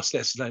even that was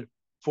less than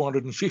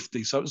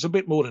 450, so it was a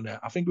bit more than that.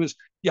 I think it was,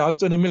 I was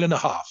doing 1.5 million,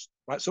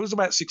 right? So it was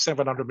about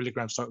 600-700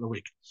 milligrams total a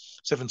week,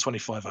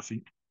 725, I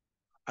think.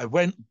 I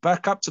went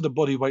back up to the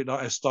body weight that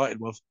I started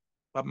with,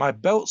 but my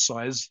belt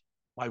size,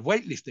 my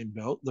weightlifting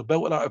belt, the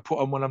belt that I put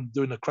on when I'm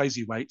doing the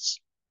crazy weights,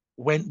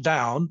 went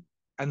down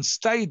and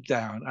stayed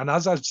down. And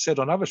as I've said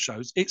on other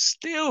shows, it's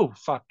still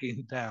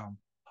fucking down.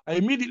 I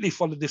immediately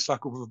followed this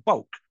cycle with a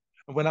bulk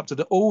and went up to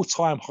the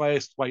all-time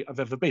highest weight I've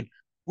ever been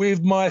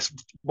with my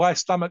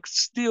stomach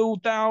still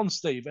down,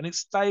 Steve, and it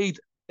stayed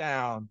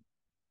down.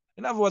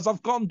 In other words,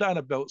 I've gone down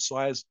a belt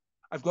size.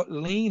 I've got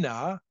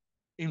leaner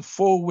in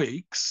 4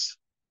 weeks,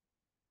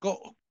 got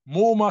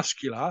more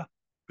muscular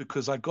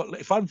because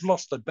if I've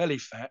lost the belly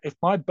fat, if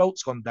my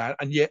belt's gone down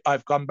and yet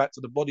I've gone back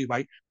to the body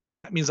weight,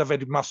 that means I've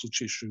added muscle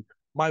tissue.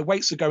 My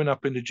weights are going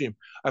up in the gym.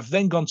 I've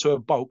then gone to a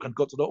bulk and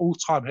got to the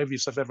all-time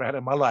heaviest I've ever had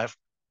in my life,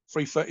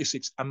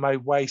 336, and my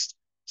waist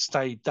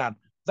stayed down.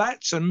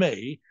 That to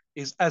me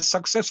is as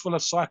successful a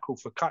cycle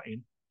for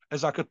cutting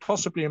as I could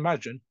possibly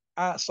imagine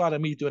outside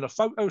of me doing a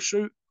photo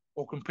shoot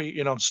or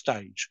competing on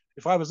stage.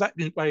 If I was that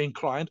way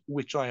inclined,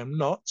 which I am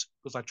not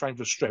because I train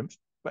for strength,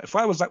 but if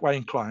I was that way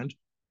inclined,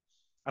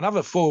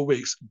 another 4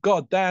 weeks,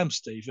 goddamn,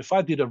 Steve, if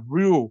I did a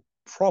real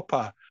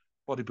proper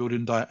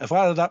bodybuilding diet, if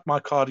I had up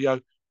my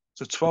cardio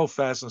to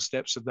 12,000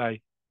 steps a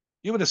day,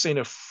 you would have seen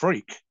a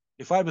freak.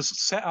 If I was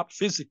set up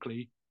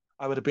physically,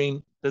 I would have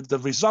been, the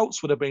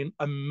results would have been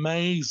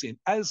amazing.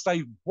 As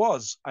they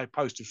was, I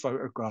posted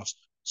photographs.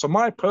 So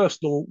my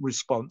personal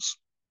response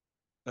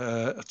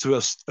to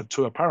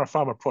a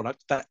Parapharma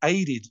product that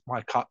aided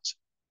my cut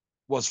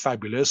was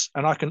fabulous.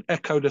 And I can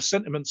echo the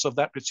sentiments of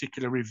that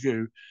particular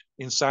review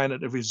in saying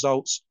that the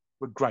results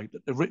were great.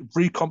 That the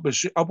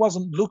recomposition, I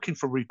wasn't looking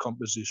for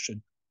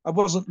recomposition. I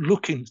wasn't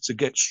looking to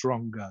get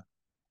stronger.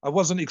 I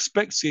wasn't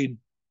expecting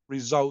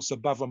results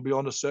above and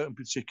beyond a certain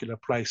particular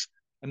place.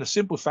 And the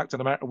simple fact of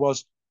the matter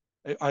was,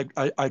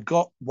 I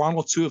got 1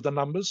 or 2 of the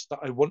numbers that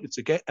I wanted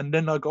to get, and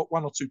then I got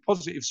 1 or 2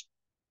 positives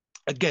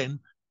again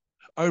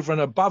over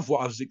and above what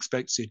I was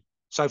expecting.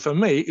 So for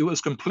me, it was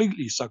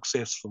completely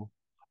successful.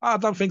 I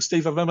don't think,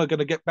 Steve, I'm ever going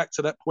to get back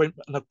to that point,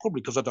 and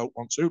probably because I don't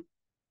want to,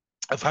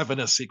 of having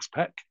a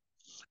 6-pack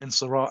and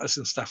psoriasis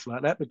and stuff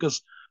like that,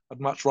 because I'd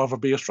much rather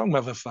be a strong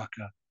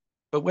motherfucker.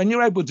 But when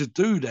you're able to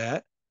do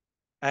that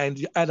and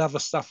you add other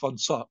stuff on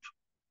top,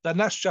 then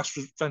that's just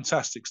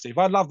fantastic, Steve.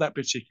 I love that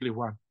particular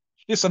one.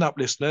 Listen up,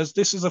 listeners.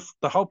 This is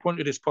the whole point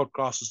of this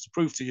podcast is to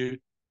prove to you,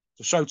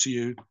 to show to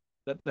you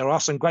that there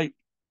are some great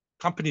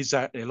companies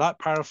out there like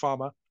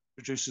Parapharma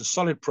producing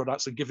solid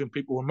products and giving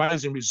people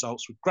amazing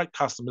results with great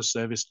customer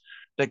service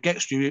that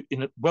gets you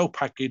in a well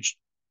packaged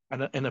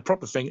and in a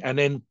proper thing. And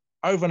then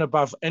over and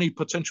above any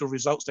potential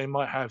results they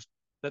might have,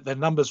 that their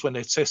numbers when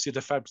they're tested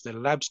are fabulous, their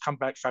labs come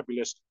back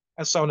fabulous,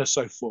 and so on and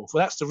so forth.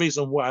 Well, that's the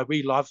reason why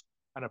we love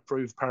and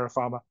approve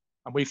Pharma,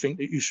 and we think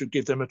that you should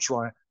give them a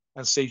try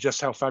and see just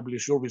how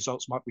fabulous your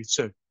results might be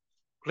too.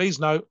 Please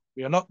note,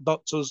 we are not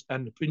doctors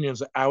and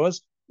opinions are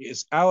ours. It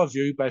is our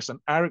view based on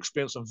our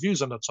experience and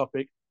views on the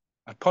topic.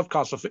 A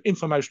podcast for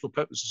informational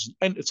purposes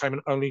and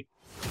entertainment only,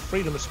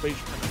 freedom of speech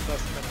and the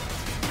First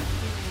Amendment.